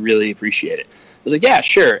 fans would really appreciate it. I was like, yeah,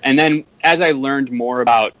 sure. And then as I learned more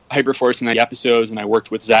about Hyperforce and the episodes, and I worked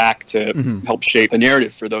with Zach to help shape the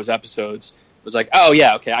narrative for those episodes, I was like, oh,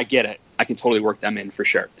 yeah, okay, I get it. I can totally work them in for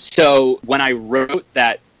sure. So when I wrote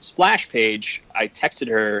that splash page, I texted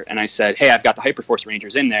her and I said, hey, I've got the Hyperforce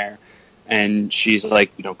Rangers in there. And she's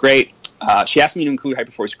like, great. She asked me to include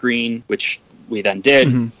Hyperforce Green, which we then did.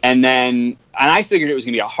 Mm-hmm. And I figured it was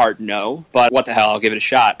going to be a hard no, but what the hell, I'll give it a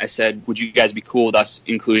shot. I said, would you guys be cool with us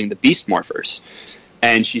including the Beast Morphers?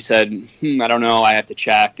 And she said, I don't know, I have to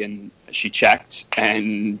check. And she checked,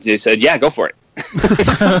 and they said, yeah, go for it.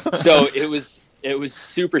 So it was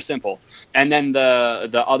super simple. And then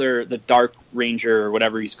the Dark Ranger, or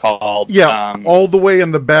whatever he's called. Yeah, all the way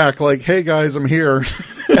in the back, like, hey guys, I'm here.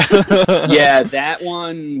 Yeah, that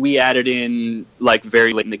one we added in, like,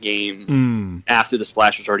 very late in the game. After the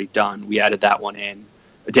splash was already done, we added that one in.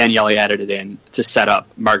 Daniele added it in to set up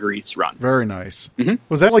Marguerite's run. Very nice. Mm-hmm.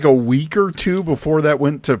 Was that like a week or two before that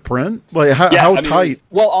went to print? Like, how tight?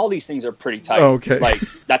 All these things are pretty tight. Oh, okay. Like,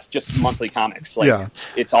 that's just monthly comics. Like,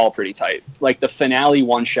 It's all pretty tight. Like, the finale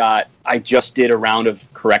one-shot, I just did a round of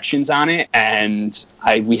corrections on it, and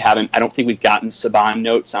I don't think we've gotten Saban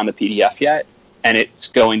notes on the PDF yet, and it's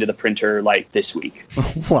going to the printer, like, this week.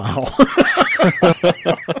 Wow.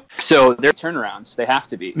 So they're turnarounds. They have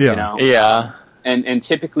to be, you know? Yeah. And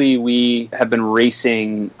typically we have been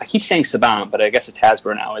racing, I keep saying Saban, but I guess it's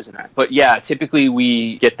Hasbro now, isn't it? But yeah, typically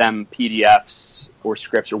we get them PDFs or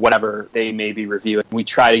scripts or whatever they may be reviewing. We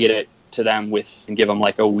try to get it to them and give them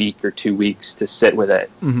like a week or 2 weeks to sit with it,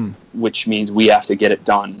 which means we have to get it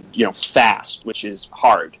done, fast, which is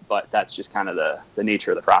hard, but that's just kind of the nature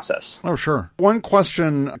of the process. Oh, sure. One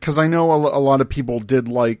question, because I know a lot of people did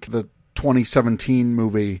like the 2017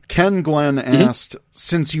 movie. Ken Glenn asked,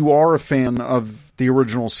 since you are a fan of the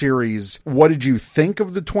original series, what did you think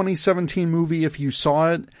of the 2017 movie if you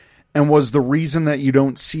saw it? And was the reason that you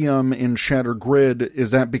don't see them in Shattered Grid,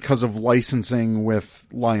 is that because of licensing with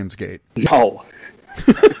Lionsgate? No.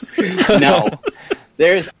 No.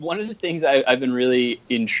 There's one of the things I've been really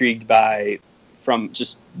intrigued by from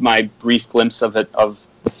just my brief glimpse of it, of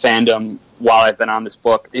the fandom while I've been on this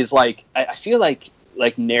book, is like, I feel like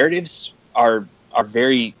narratives are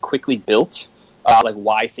very quickly built, like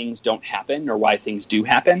why things don't happen or why things do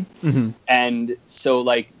happen. And so,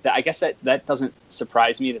 like, I guess that doesn't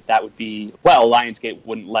surprise me that would be, well, Lionsgate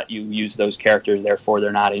wouldn't let you use those characters, therefore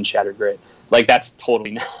they're not in Shattered Grid. Like, that's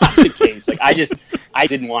totally not the case. Like, I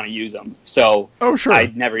didn't want to use them, so sure.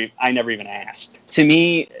 I never even asked. To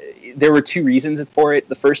me, there were two reasons for it.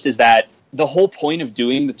 The first is that the whole point of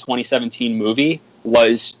doing the 2017 movie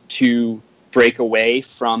was to break away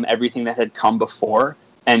from everything that had come before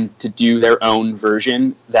and to do their own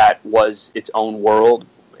version that was its own world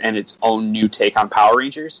and its own new take on Power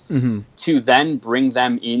Rangers, to then bring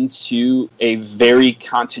them into a very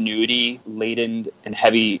continuity-laden and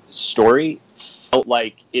heavy story felt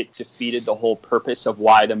like it defeated the whole purpose of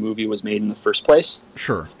why the movie was made in the first place.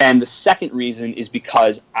 Sure. And the second reason is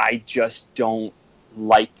because I just don't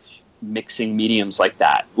like mixing mediums like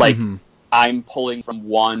that. Like, I'm pulling from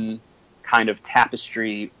one kind of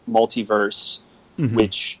tapestry multiverse,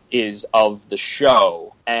 which is of the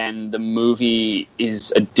show, and the movie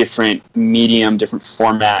is a different medium, different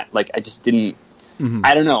format. Like, I just didn't,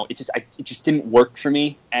 I don't know, it just didn't work for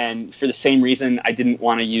me. And for the same reason, I didn't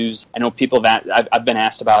want to use, I know people that I've been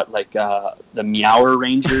asked about, like, the Meower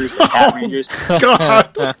Rangers, the Cat Rangers,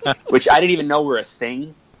 God. which I didn't even know were a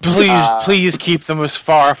thing. Please keep them as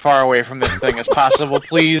far away from this thing as possible.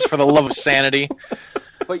 Please, for the love of sanity.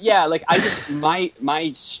 But yeah, like, I just,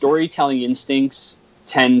 my storytelling instincts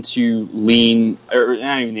tend to lean, or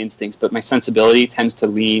not even instincts, but my sensibility tends to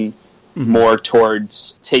lean more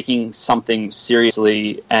towards taking something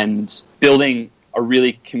seriously and building a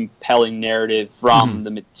really compelling narrative from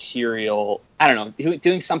the material. I don't know,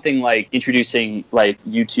 doing something like introducing, like,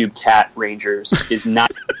 YouTube Cat Rangers is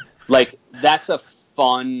not, like, that's a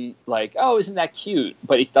fun, like, oh, isn't that cute?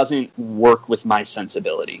 But it doesn't work with my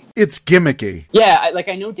sensibility. It's gimmicky. Yeah,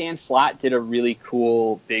 I know Dan Slott did a really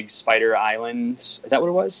cool big Spider Island, is that what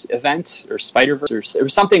it was? Event or Spider-Verse? Or it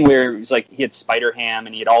was something where it was like he had Spider-Ham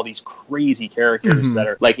and he had all these crazy characters that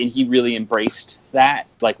are like, and he really embraced that,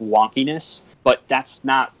 like, wonkiness. But that's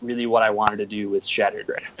not really what I wanted to do with Shattered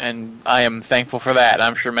Grid. And I am thankful for that.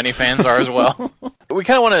 I'm sure many fans are as well. We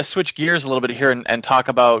kind of want to switch gears a little bit here and talk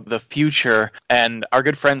about the future. And our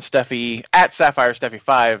good friend Steffi, at Sapphire Steffi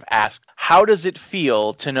 5, asked, how does it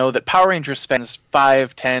feel to know that Power Rangers fans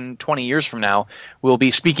 5, 10, 20 years from now will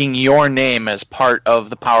be speaking your name as part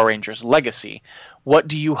of the Power Rangers legacy? What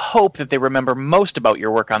do you hope that they remember most about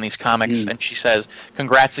your work on these comics? And she says,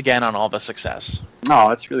 congrats again on all the success. Oh,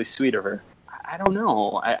 that's really sweet of her. I don't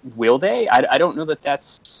know. Will they? I don't know that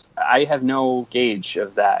that's... I have no gauge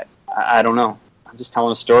of that. I don't know. I'm just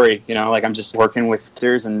telling a story, you know? Like, I'm just working with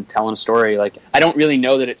actors and telling a story. Like, I don't really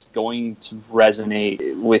know that it's going to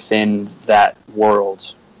resonate within that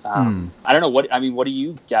world. I don't know. What do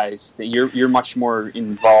you guys... You're much more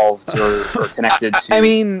involved or connected to... I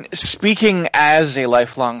mean, speaking as a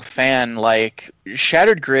lifelong fan, like,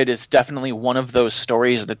 Shattered Grid is definitely one of those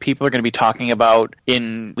stories that people are going to be talking about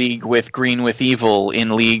in league with Green with Evil,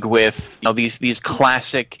 in league with, you know, these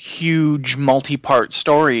classic, huge, multi-part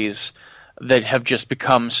stories that have just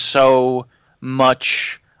become so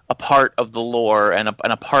much a part of the lore and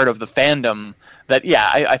a part of the fandom that,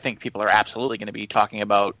 I think people are absolutely going to be talking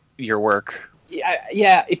about your work.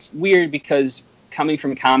 Yeah, it's weird because coming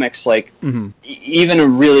from comics, like, even a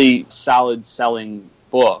really solid selling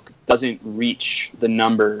book doesn't reach the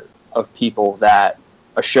number of people that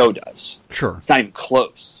a show does. Sure. It's not even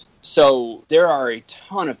close. So there are a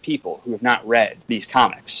ton of people who have not read these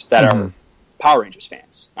comics that are Power Rangers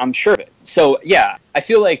fans. I'm sure of it. So, yeah, I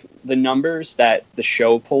feel like the numbers that the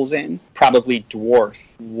show pulls in probably dwarf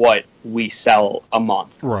what we sell a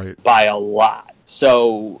month by a lot.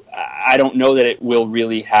 So I don't know that it will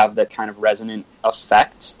really have that kind of resonant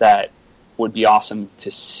effect that would be awesome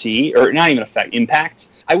to see, or not even impact.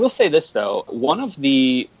 I will say this, though. One of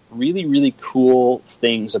the really, really cool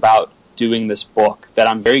things about doing this book that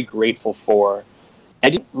I'm very grateful for, I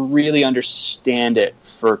didn't really understand it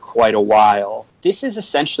for quite a while. This is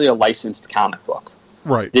essentially a licensed comic book.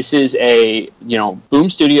 Right. This is Boom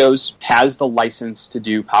Studios has the license to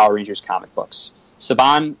do Power Rangers comic books.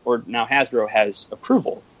 Saban, or now Hasbro, has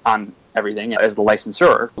approval on everything as the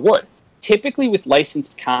licensor would. Typically with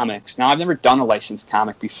licensed comics, now I've never done a licensed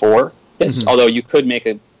comic before this, although you could make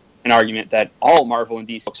an argument that all Marvel and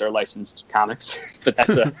DC books are licensed comics, but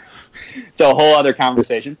that's it's a whole other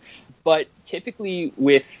conversation. But typically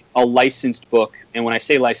with a licensed book, and when I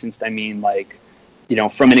say licensed, I mean like,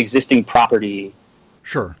 from an existing property,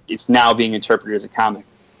 sure, it's now being interpreted as a comic.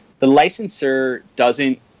 The licensor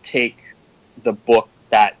doesn't take the book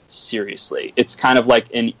that seriously. It's kind of like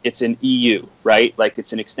it's an EU, right? Like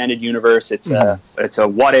it's an extended universe. It's a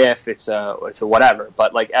what if. It's a whatever.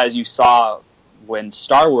 But like as you saw when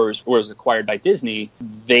Star Wars was acquired by Disney,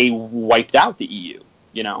 they wiped out the EU.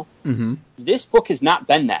 This book has not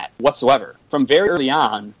been that whatsoever. From very early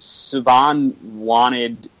on, Saban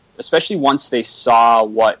wanted, especially once they saw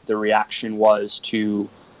what the reaction was to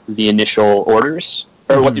the initial orders,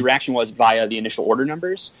 or what the reaction was via the initial order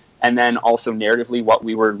numbers, and then also narratively what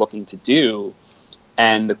we were looking to do,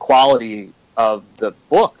 and the quality of the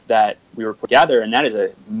book that we were put together, and that is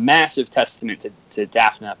a massive testament to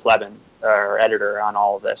Daphne Plevin, our editor on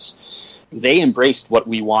all of this. They embraced what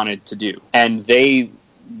we wanted to do, and they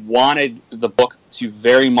wanted the book to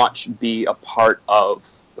very much be a part of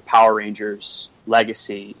the Power Rangers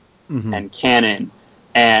legacy and canon,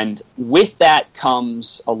 and with that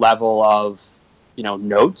comes a level of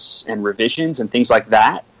notes and revisions and things like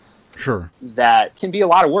that. Sure. That can be a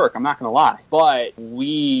lot of work, I'm not going to lie. But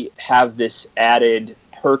we have this added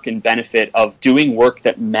perk and benefit of doing work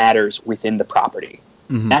that matters within the property.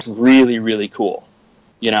 That's really, really cool.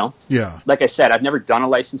 Yeah. Like I said, I've never done a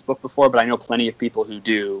licensed book before, but I know plenty of people who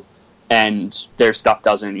do, and their stuff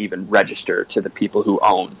doesn't even register to the people who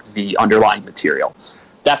own the underlying material.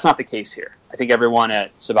 That's not the case here. I think everyone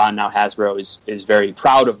at Saban, now Hasbro, is very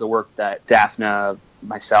proud of the work that Daphne,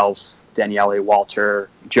 myself, Daniele, Walter,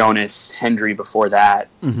 Jonas, Hendry before that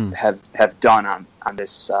have done on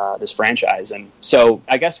this franchise. And so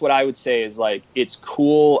I guess what I would say is, like, it's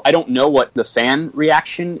cool. I don't know what the fan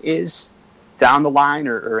reaction is down the line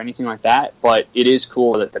or anything like that, but it is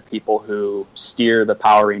cool that the people who steer the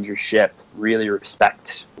Power Rangers ship really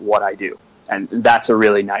respect what I do. And that's a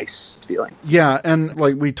really nice feeling. Yeah, and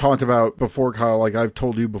like we talked about before, Kyle, like I've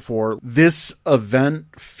told you before, this event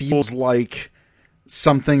feels like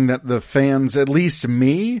something that the fans, at least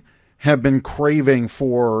me, have been craving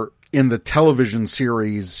for in the television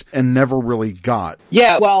series and never really got.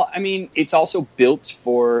 Yeah, well, I mean, it's also built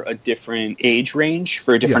for a different age range,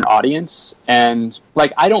 for a different audience. And,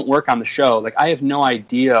 like, I don't work on the show. Like, I have no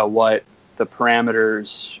idea what the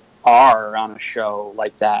parameters are on a show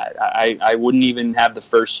like that. I wouldn't even have the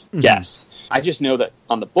first guess. I just know that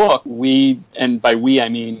on the book, we, and by we, I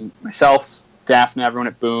mean myself, Daphne, everyone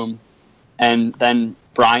at Boom, and then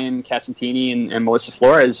Brian Casantini and Melissa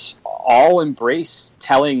Flores all embrace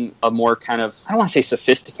telling a more kind of, I don't want to say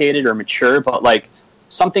sophisticated or mature, but like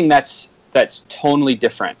something that's tonally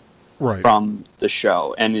different from the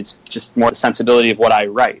show. And it's just more the sensibility of what I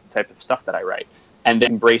write, the type of stuff that I write. And they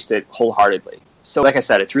embraced it wholeheartedly. So like I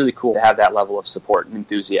said, it's really cool to have that level of support and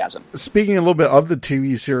enthusiasm. Speaking a little bit of the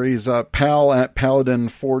TV series, Pal at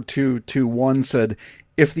Paladin4221 said,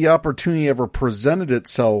 if the opportunity ever presented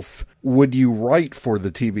itself, would you write for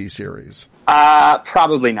the TV series?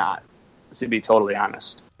 Probably not, to be totally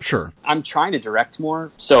honest. Sure. I'm trying to direct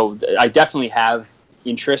more, so I definitely have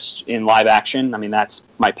interest in live action. I mean, that's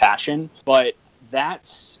my passion. But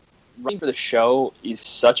writing for the show is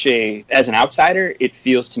such a, as an outsider, it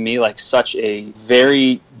feels to me like such a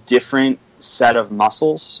very different set of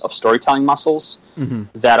muscles, of storytelling muscles,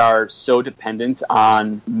 that are so dependent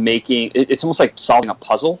on making, it's almost like solving a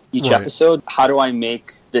puzzle each episode. How do I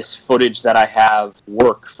make this footage that I have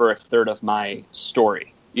work for a third of my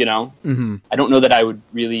story? You know, I don't know that I would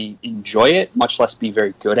really enjoy it, much less be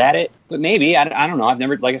very good at it. But maybe, I don't know. I've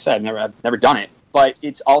never, like I said, I've never done it. But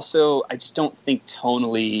it's also, I just don't think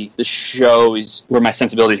tonally the show is where my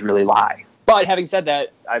sensibilities really lie. But having said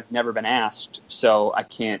that, I've never been asked, so I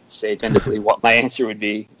can't say definitively what my answer would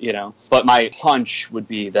be, you know. But my hunch would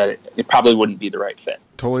be that it probably wouldn't be the right fit.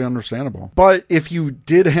 Totally understandable. But if you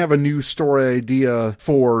did have a new story idea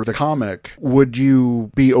for the comic, would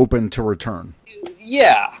you be open to return?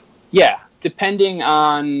 Yeah. Depending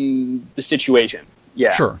on the situation.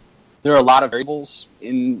 Yeah. Sure. There are a lot of variables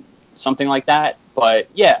in something like that. But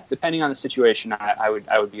yeah, depending on the situation, I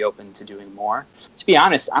would be open to doing more. To be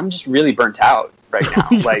honest, I'm just really burnt out right now.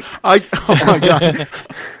 Like, oh my god!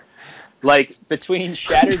 Like between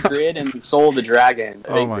Shattered Grid and Soul of the Dragon,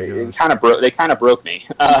 they kind of broke me.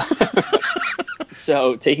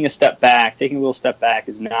 So taking a little step back,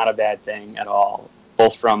 is not a bad thing at all.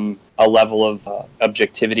 Both from a level of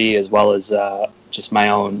objectivity as well as just my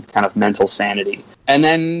own kind of mental sanity. And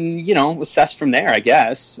then, you know, assess from there, I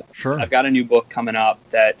guess. Sure. I've got a new book coming up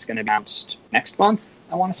that's going to be announced next month,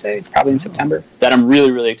 I want to say, probably in September, that I'm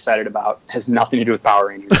really, really excited about. Has nothing to do with Power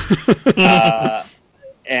Rangers.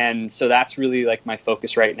 And so that's really like my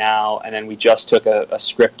focus right now. And then we just took a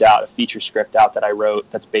feature script out that I wrote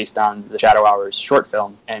that's based on the Shadow Hours short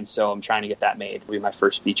film. And so I'm trying to get that made. It'll be my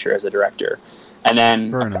first feature as a director. And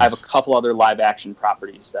then I have a couple other live action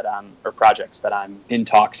projects that I'm in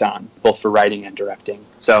talks on, both for writing and directing.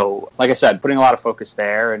 So, like I said, putting a lot of focus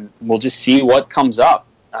there, and we'll just see what comes up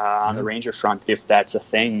on the Ranger front, if that's a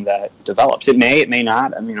thing that develops. It may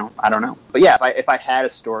not. I mean, I don't know. But yeah, if I had a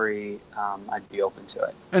story, I'd be open to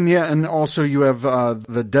it. And also you have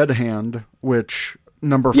the Dead Hand, which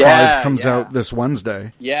number 5 comes out this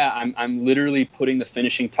Wednesday. Yeah, I'm literally putting the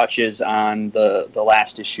finishing touches on the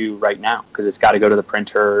last issue right now, because it's got to go to the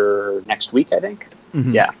printer next week, I think.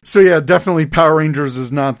 Mm-hmm. Yeah. So yeah, definitely Power Rangers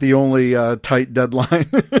is not the only tight deadline.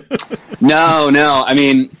 No. I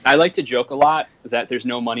mean, I like to joke a lot that there's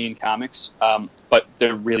no money in comics, but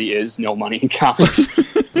there really is no money in comics.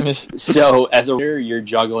 So as a writer, you're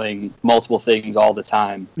juggling multiple things all the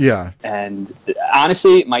time. Yeah. And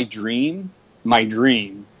honestly, my dream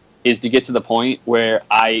is to get to the point where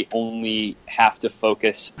I only have to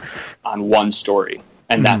focus on one story,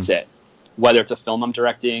 and that's it. Whether it's a film I'm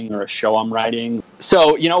directing or a show I'm writing.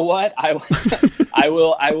 So you know what? I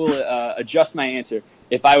will adjust my answer.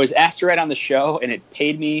 If I was asked to write on the show and it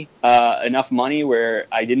paid me enough money where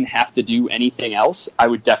I didn't have to do anything else, I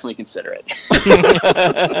would definitely consider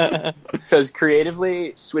it. Because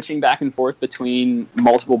creatively, switching back and forth between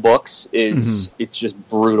multiple books it's just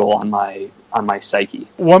brutal on my psyche.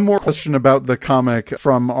 One more question about the comic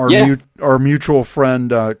from our mutual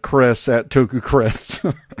friend Chris at Toku Chris.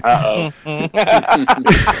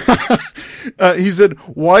 He said,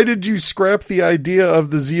 "Why did you scrap the idea of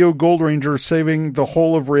the Zeo Gold Ranger saving the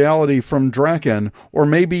whole of reality from Draken? Or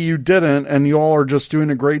maybe you didn't, and y'all are just doing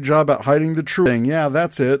a great job at hiding the true thing. Yeah,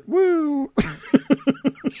 that's it. Woo!"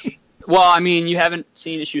 Well, I mean, you haven't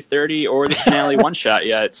seen issue 30 or the finale one-shot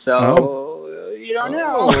yet, so you don't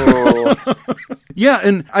know. Yeah,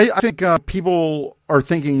 and I think people are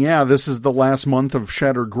thinking, yeah, this is the last month of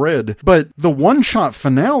Shattered Grid, but the one-shot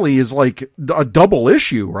finale is like a double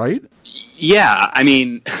issue, right? Yeah, I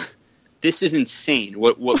mean, this is insane.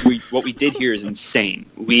 What we did here is insane.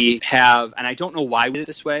 We have, and I don't know why we did it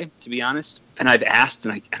this way, to be honest, and I've asked,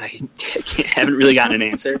 and I haven't really gotten an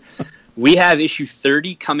answer. We have issue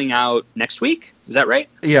 30 coming out next week. Is that right?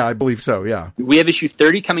 Yeah, I believe so, yeah. We have issue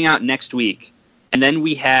 30 coming out next week, and then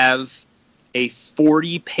we have a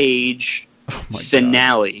 40-page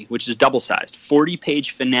finale, which is double-sized,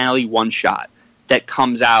 40-page finale one-shot that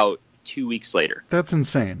comes out 2 weeks later. That's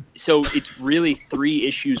insane. So it's really 3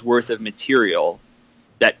 issues worth of material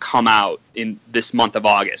that come out in this month of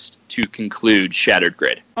August to conclude Shattered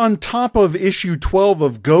Grid. On top of issue 12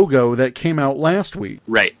 of Go-Go that came out last week.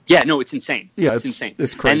 Right. Yeah, no, it's insane. Yeah, it's insane.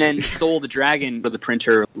 It's crazy. And then Soul the Dragon for the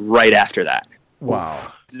printer right after that.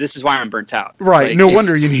 Wow. This is why I'm burnt out. Right. Like, No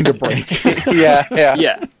wonder you need a break.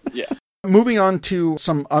 Yeah. Moving on to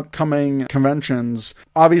some upcoming conventions.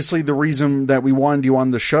 Obviously, the reason that we wanted you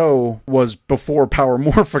on the show was before Power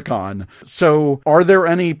Morphicon. So, are there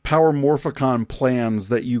any Power Morphicon plans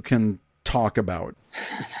that you can talk about?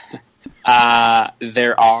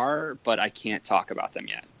 There are, but I can't talk about them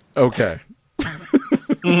yet. Okay.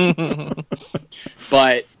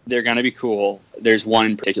 But they're going to be cool. There's one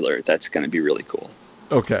in particular that's going to be really cool.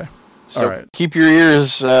 Okay. So all right. Keep your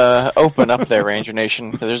ears open up there, Ranger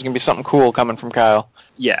Nation. There's going to be something cool coming from Kyle.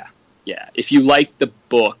 Yeah. If you like the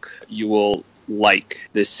book, you will like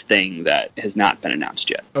this thing that has not been announced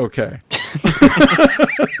yet. Okay.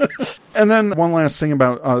 And then one last thing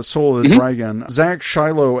about Soul of the Dragon. Zach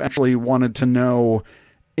Shiloh actually wanted to know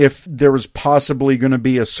if there was possibly going to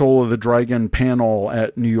be a Soul of the Dragon panel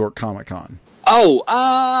at New York Comic Con.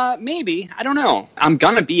 Oh, maybe. I don't know. I'm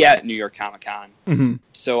going to be at New York Comic Con.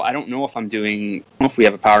 So I don't know if if we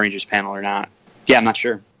have a Power Rangers panel or not. Yeah, I'm not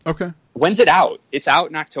sure. Okay. When's it out? It's out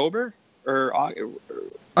in October? Or I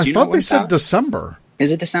thought they said December.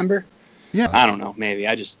 Is it December? Yeah. I don't know. Maybe.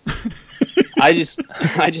 I just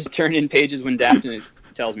turn in pages when Daphne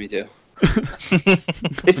tells me to.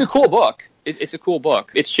 It's a cool book. It's a cool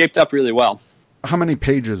book. It's shaped up really well. How many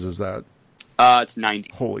pages is that? It's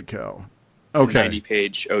 90. Holy cow. It's Okay. a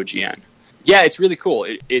 90-page OGN. Yeah, it's really cool.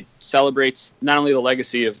 It celebrates not only the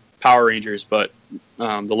legacy of Power Rangers, but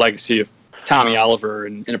the legacy of Tommy Oliver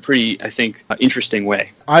in a pretty, I think, interesting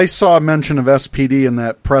way. I saw a mention of SPD in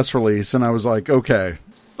that press release, and I was like, okay,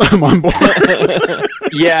 I'm on board.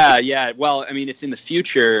 Yeah. Well, I mean, it's in the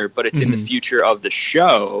future, but it's in the future of the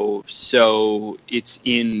show. So it's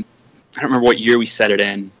in, I don't remember what year we set it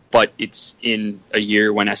in, but it's in a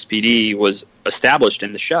year when SPD was established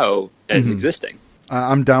in the show as existing.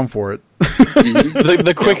 I'm down for it.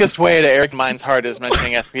 The quickest way to Eric Mind's heart is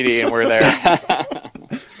mentioning SPD, and we're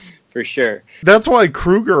there. For sure. That's why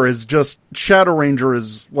Kruger is just... Shadow Ranger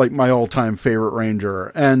is like my all-time favorite Ranger.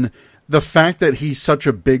 And the fact that he's such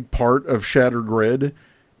a big part of Shattered Grid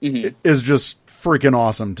is just freaking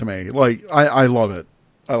awesome to me. Like, I love it.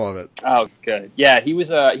 I love it. Oh, good. Yeah, he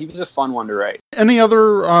was a fun one to write. Any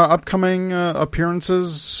other upcoming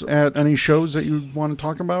appearances at any shows that you want to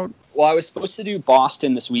talk about? Well, I was supposed to do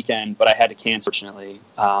Boston this weekend, but I had to cancel, fortunately,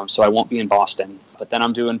 so I won't be in Boston. But then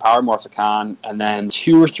I'm doing Power Morphicon, and then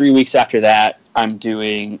 2 or 3 weeks after that, I'm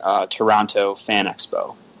doing Toronto Fan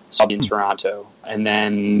Expo. So I'll be in Toronto. And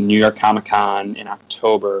then New York Comic Con in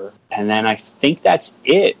October. And then I think that's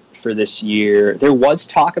it for this year. There was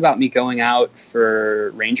talk about me going out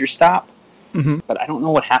for Ranger Stop, but I don't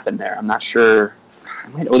know what happened there. I'm not sure. I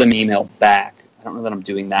might owe them an email back. I don't know that I'm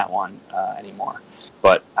doing that one anymore.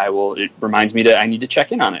 But it reminds me I need to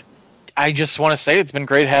check in on it. I just want to say it's been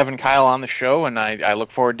great having Kyle on the show, and I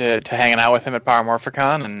look forward to hanging out with him at Power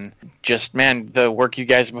Morphicon. And just, man, the work you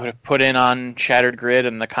guys put in on Shattered Grid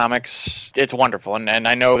and the comics, it's wonderful. And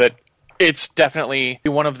I know that it's definitely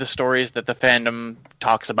one of the stories that the fandom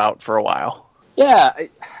talks about for a while. Yeah,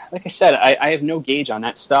 like I said, I have no gauge on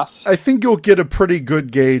that stuff. I think you'll get a pretty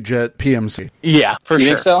good gauge at PMC. Yeah, for sure. You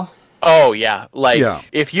think so? Oh, yeah.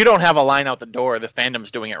 If you don't have a line out the door, the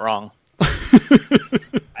fandom's doing it wrong.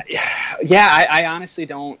 Yeah, I honestly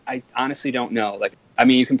don't. I honestly don't know. Like, I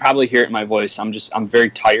mean, you can probably hear it in my voice. I'm very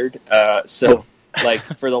tired. So, like,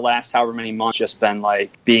 for the last however many months, just been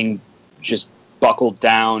like being just buckled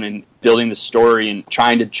down and building the story and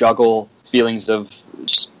trying to juggle feelings of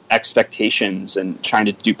just expectations and trying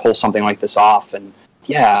to pull something like this off. And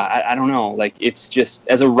yeah, I don't know. Like, it's just,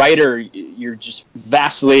 as a writer, you're just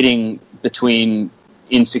vacillating between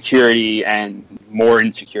insecurity and more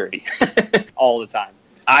insecurity all the time.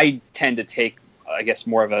 I tend to take, I guess,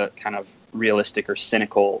 more of a kind of realistic or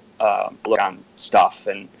cynical look on stuff.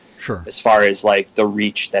 And Sure. as far as like the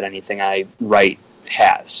reach that anything I write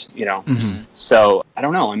has, you know. Mm-hmm. So I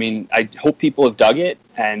don't know. I mean, I hope people have dug it,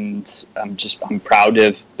 and I'm proud to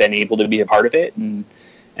have been able to be a part of it and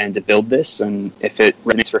to build this. And if it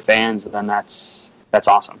resonates for fans, then that's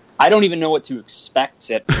awesome. I don't even know what to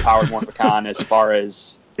expect at Power Morphicon as far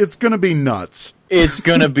as... It's going to be nuts. It's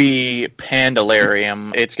going to be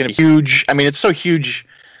Pandalarium. It's going to be huge. I mean, it's so huge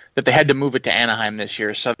that they had to move it to Anaheim this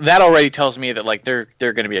year. So that already tells me that like they're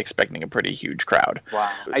going to be expecting a pretty huge crowd.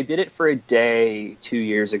 Wow. I did it for a day 2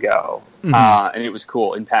 years ago, Mm-hmm. and it was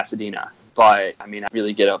cool in Pasadena. But, I mean, I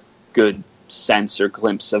really get a good sense or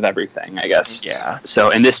glimpse of everything, I guess. Yeah.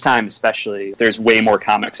 So, and this time especially, there's way more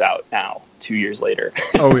comics out now, 2 years later.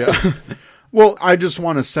 Oh, yeah. Well, I just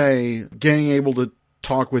want to say, getting able to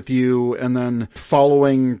talk with you and then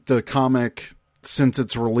following the comic since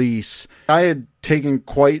its release, I had taken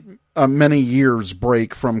quite many years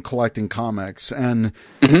break from collecting comics, and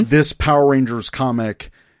this Power Rangers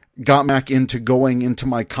comic got back into going into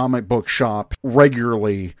my comic book shop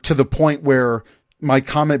regularly, to the point where my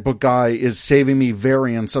comic book guy is saving me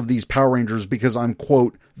variants of these Power Rangers because I'm,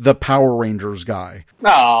 quote, the Power Rangers guy.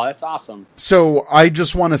 Oh, that's awesome. So I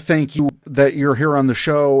just want to thank you that you're here on the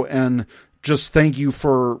show, and just thank you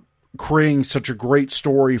for creating such a great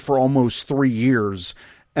story for almost 3 years.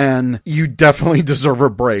 And you definitely deserve a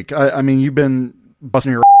break. I mean, you've been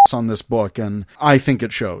busting your ass on this book, and I think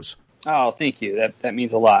it shows. Oh, thank you. That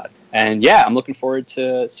means a lot. And yeah, I'm looking forward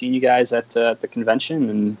to seeing you guys at the convention.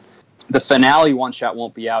 And the finale one-shot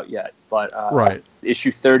won't be out yet, but right.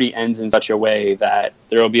 Issue 30 ends in such a way that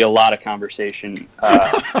there will be a lot of conversation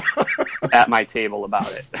at my table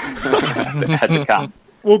about it at the con.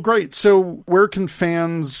 Well, great. So where can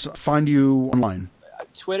fans find you online?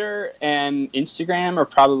 Twitter and Instagram are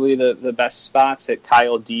probably the best spots at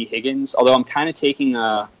Kyle D. Higgins, although I'm kind of taking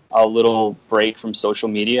a little break from social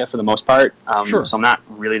media for the most part. Sure. So I'm not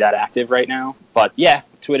really that active right now. But yeah,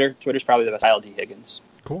 Twitter's probably the best. Kyle D. Higgins.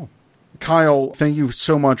 Cool. Kyle, thank you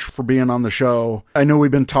so much for being on the show. I know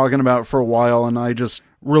we've been talking about it for a while, and I just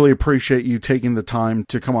really appreciate you taking the time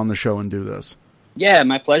to come on the show and do this. Yeah,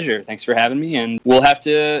 my pleasure. Thanks for having me. And we'll have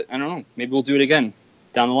to, I don't know, maybe we'll do it again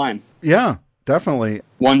down the line. Yeah, definitely.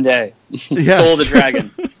 One day. Yes. Soul of the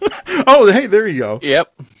Dragon. Oh, hey, there you go.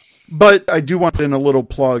 Yep. But I do want to put in a little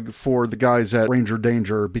plug for the guys at Ranger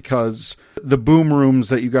Danger, because the boom rooms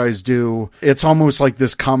that you guys do, it's almost like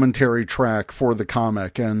this commentary track for the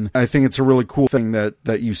comic. And I think it's a really cool thing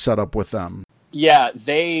that you set up with them. Yeah,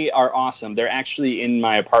 they are awesome. They're actually in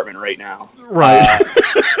my apartment right now. Right.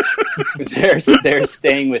 They're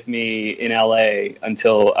staying with me in LA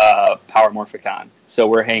until Power Morphicon. So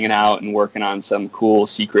we're hanging out and working on some cool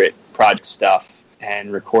secret project stuff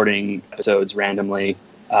and recording episodes randomly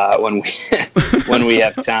when we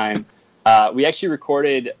have time. We actually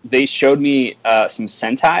recorded. They showed me some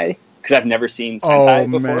Sentai, because I've never seen Sentai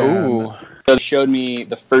before. Man. Ooh. So they showed me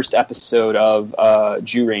the first episode of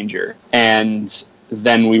Jew Ranger, and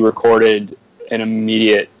then we recorded an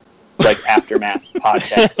immediate aftermath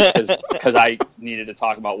podcast because I needed to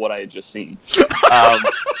talk about what I had just seen.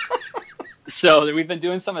 So we've been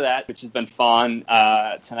doing some of that, which has been fun.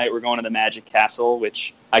 Tonight we're going to the Magic Castle,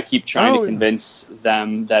 which I keep trying to convince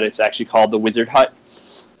them that it's actually called the Wizard Hut.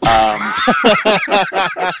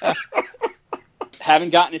 Haven't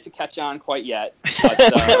gotten it to catch on quite yet,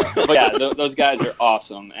 but yeah, those guys are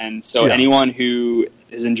awesome. And so anyone who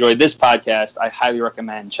has enjoyed this podcast, I highly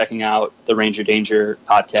recommend checking out the Ranger Danger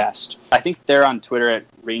podcast. I think they're on Twitter at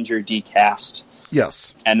RangerDcast.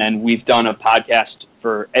 Yes. And then we've done a podcast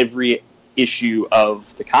for every issue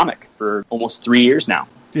of the comic for almost 3 years now.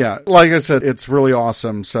 Yeah, like I said, it's really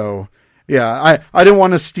awesome. So yeah, I didn't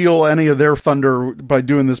want to steal any of their thunder by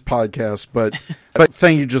doing this podcast, but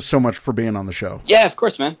thank you just so much for being on the show. Yeah, of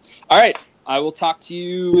course, man. All right, I will talk to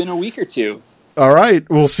you in a week or two. All right,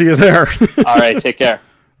 we'll see you there. All right, take care.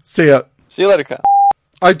 See ya. See you later, Kyle.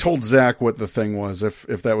 I told Zach what the thing was, if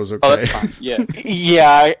that was okay. Oh, that's fine. Yeah.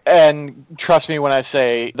 Yeah, and trust me when I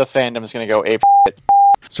say the fandom's going to go ape.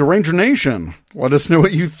 So Ranger Nation, let us know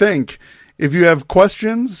what you think. If you have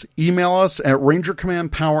questions, email us at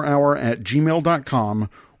rangercommandpowerhour@gmail.com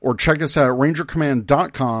or check us out at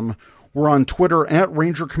rangercommand.com. We're on Twitter at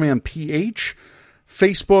rangercommandph,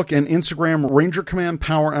 Facebook and Instagram, Ranger Command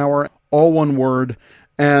Power Hour, all one word.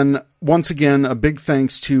 And once again, a big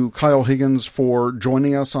thanks to Kyle Higgins for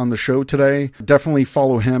joining us on the show today. Definitely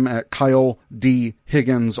follow him at Kyle D.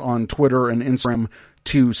 Higgins on Twitter and Instagram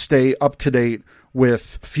to stay up to date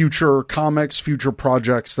with future comics, future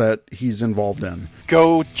projects that he's involved in.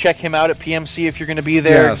 Go check him out at PMC if you're going to be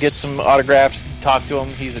there. Yes. Get some autographs, talk to him.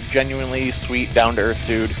 He's a genuinely sweet, down-to-earth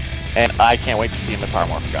dude. and I can't wait to see him at Power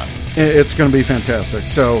Morphin. It's going to be fantastic.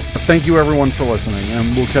 So thank you everyone for listening,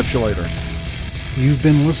 and we'll catch you later. You've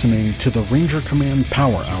been listening to the Ranger Command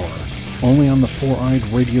Power Hour, only on the 4-Eyed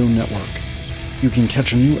Radio Network. You can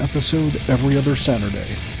catch a new episode every other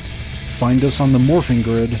Saturday. Find us on the Morphing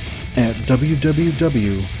Grid at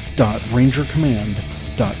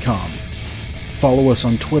www.rangercommand.com. Follow us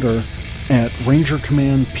on Twitter at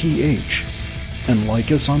RangerCommandPH, and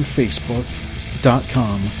like us on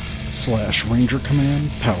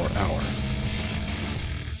Facebook.com/RangerCommandPowerHour.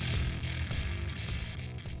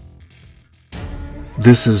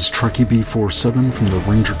 This is Truckee B47 from the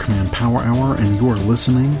Ranger Command Power Hour, and you are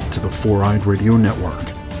listening to the 4-Eyed Radio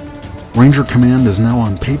Network. Ranger Command is now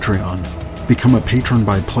on Patreon. Become a patron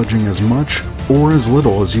by pledging as much or as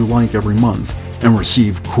little as you like every month and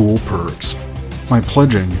receive cool perks. By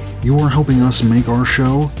pledging, you are helping us make our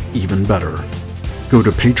show even better. Go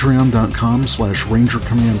to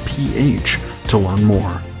patreon.com/RangerCommandPH to learn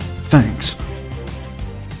more. Thanks.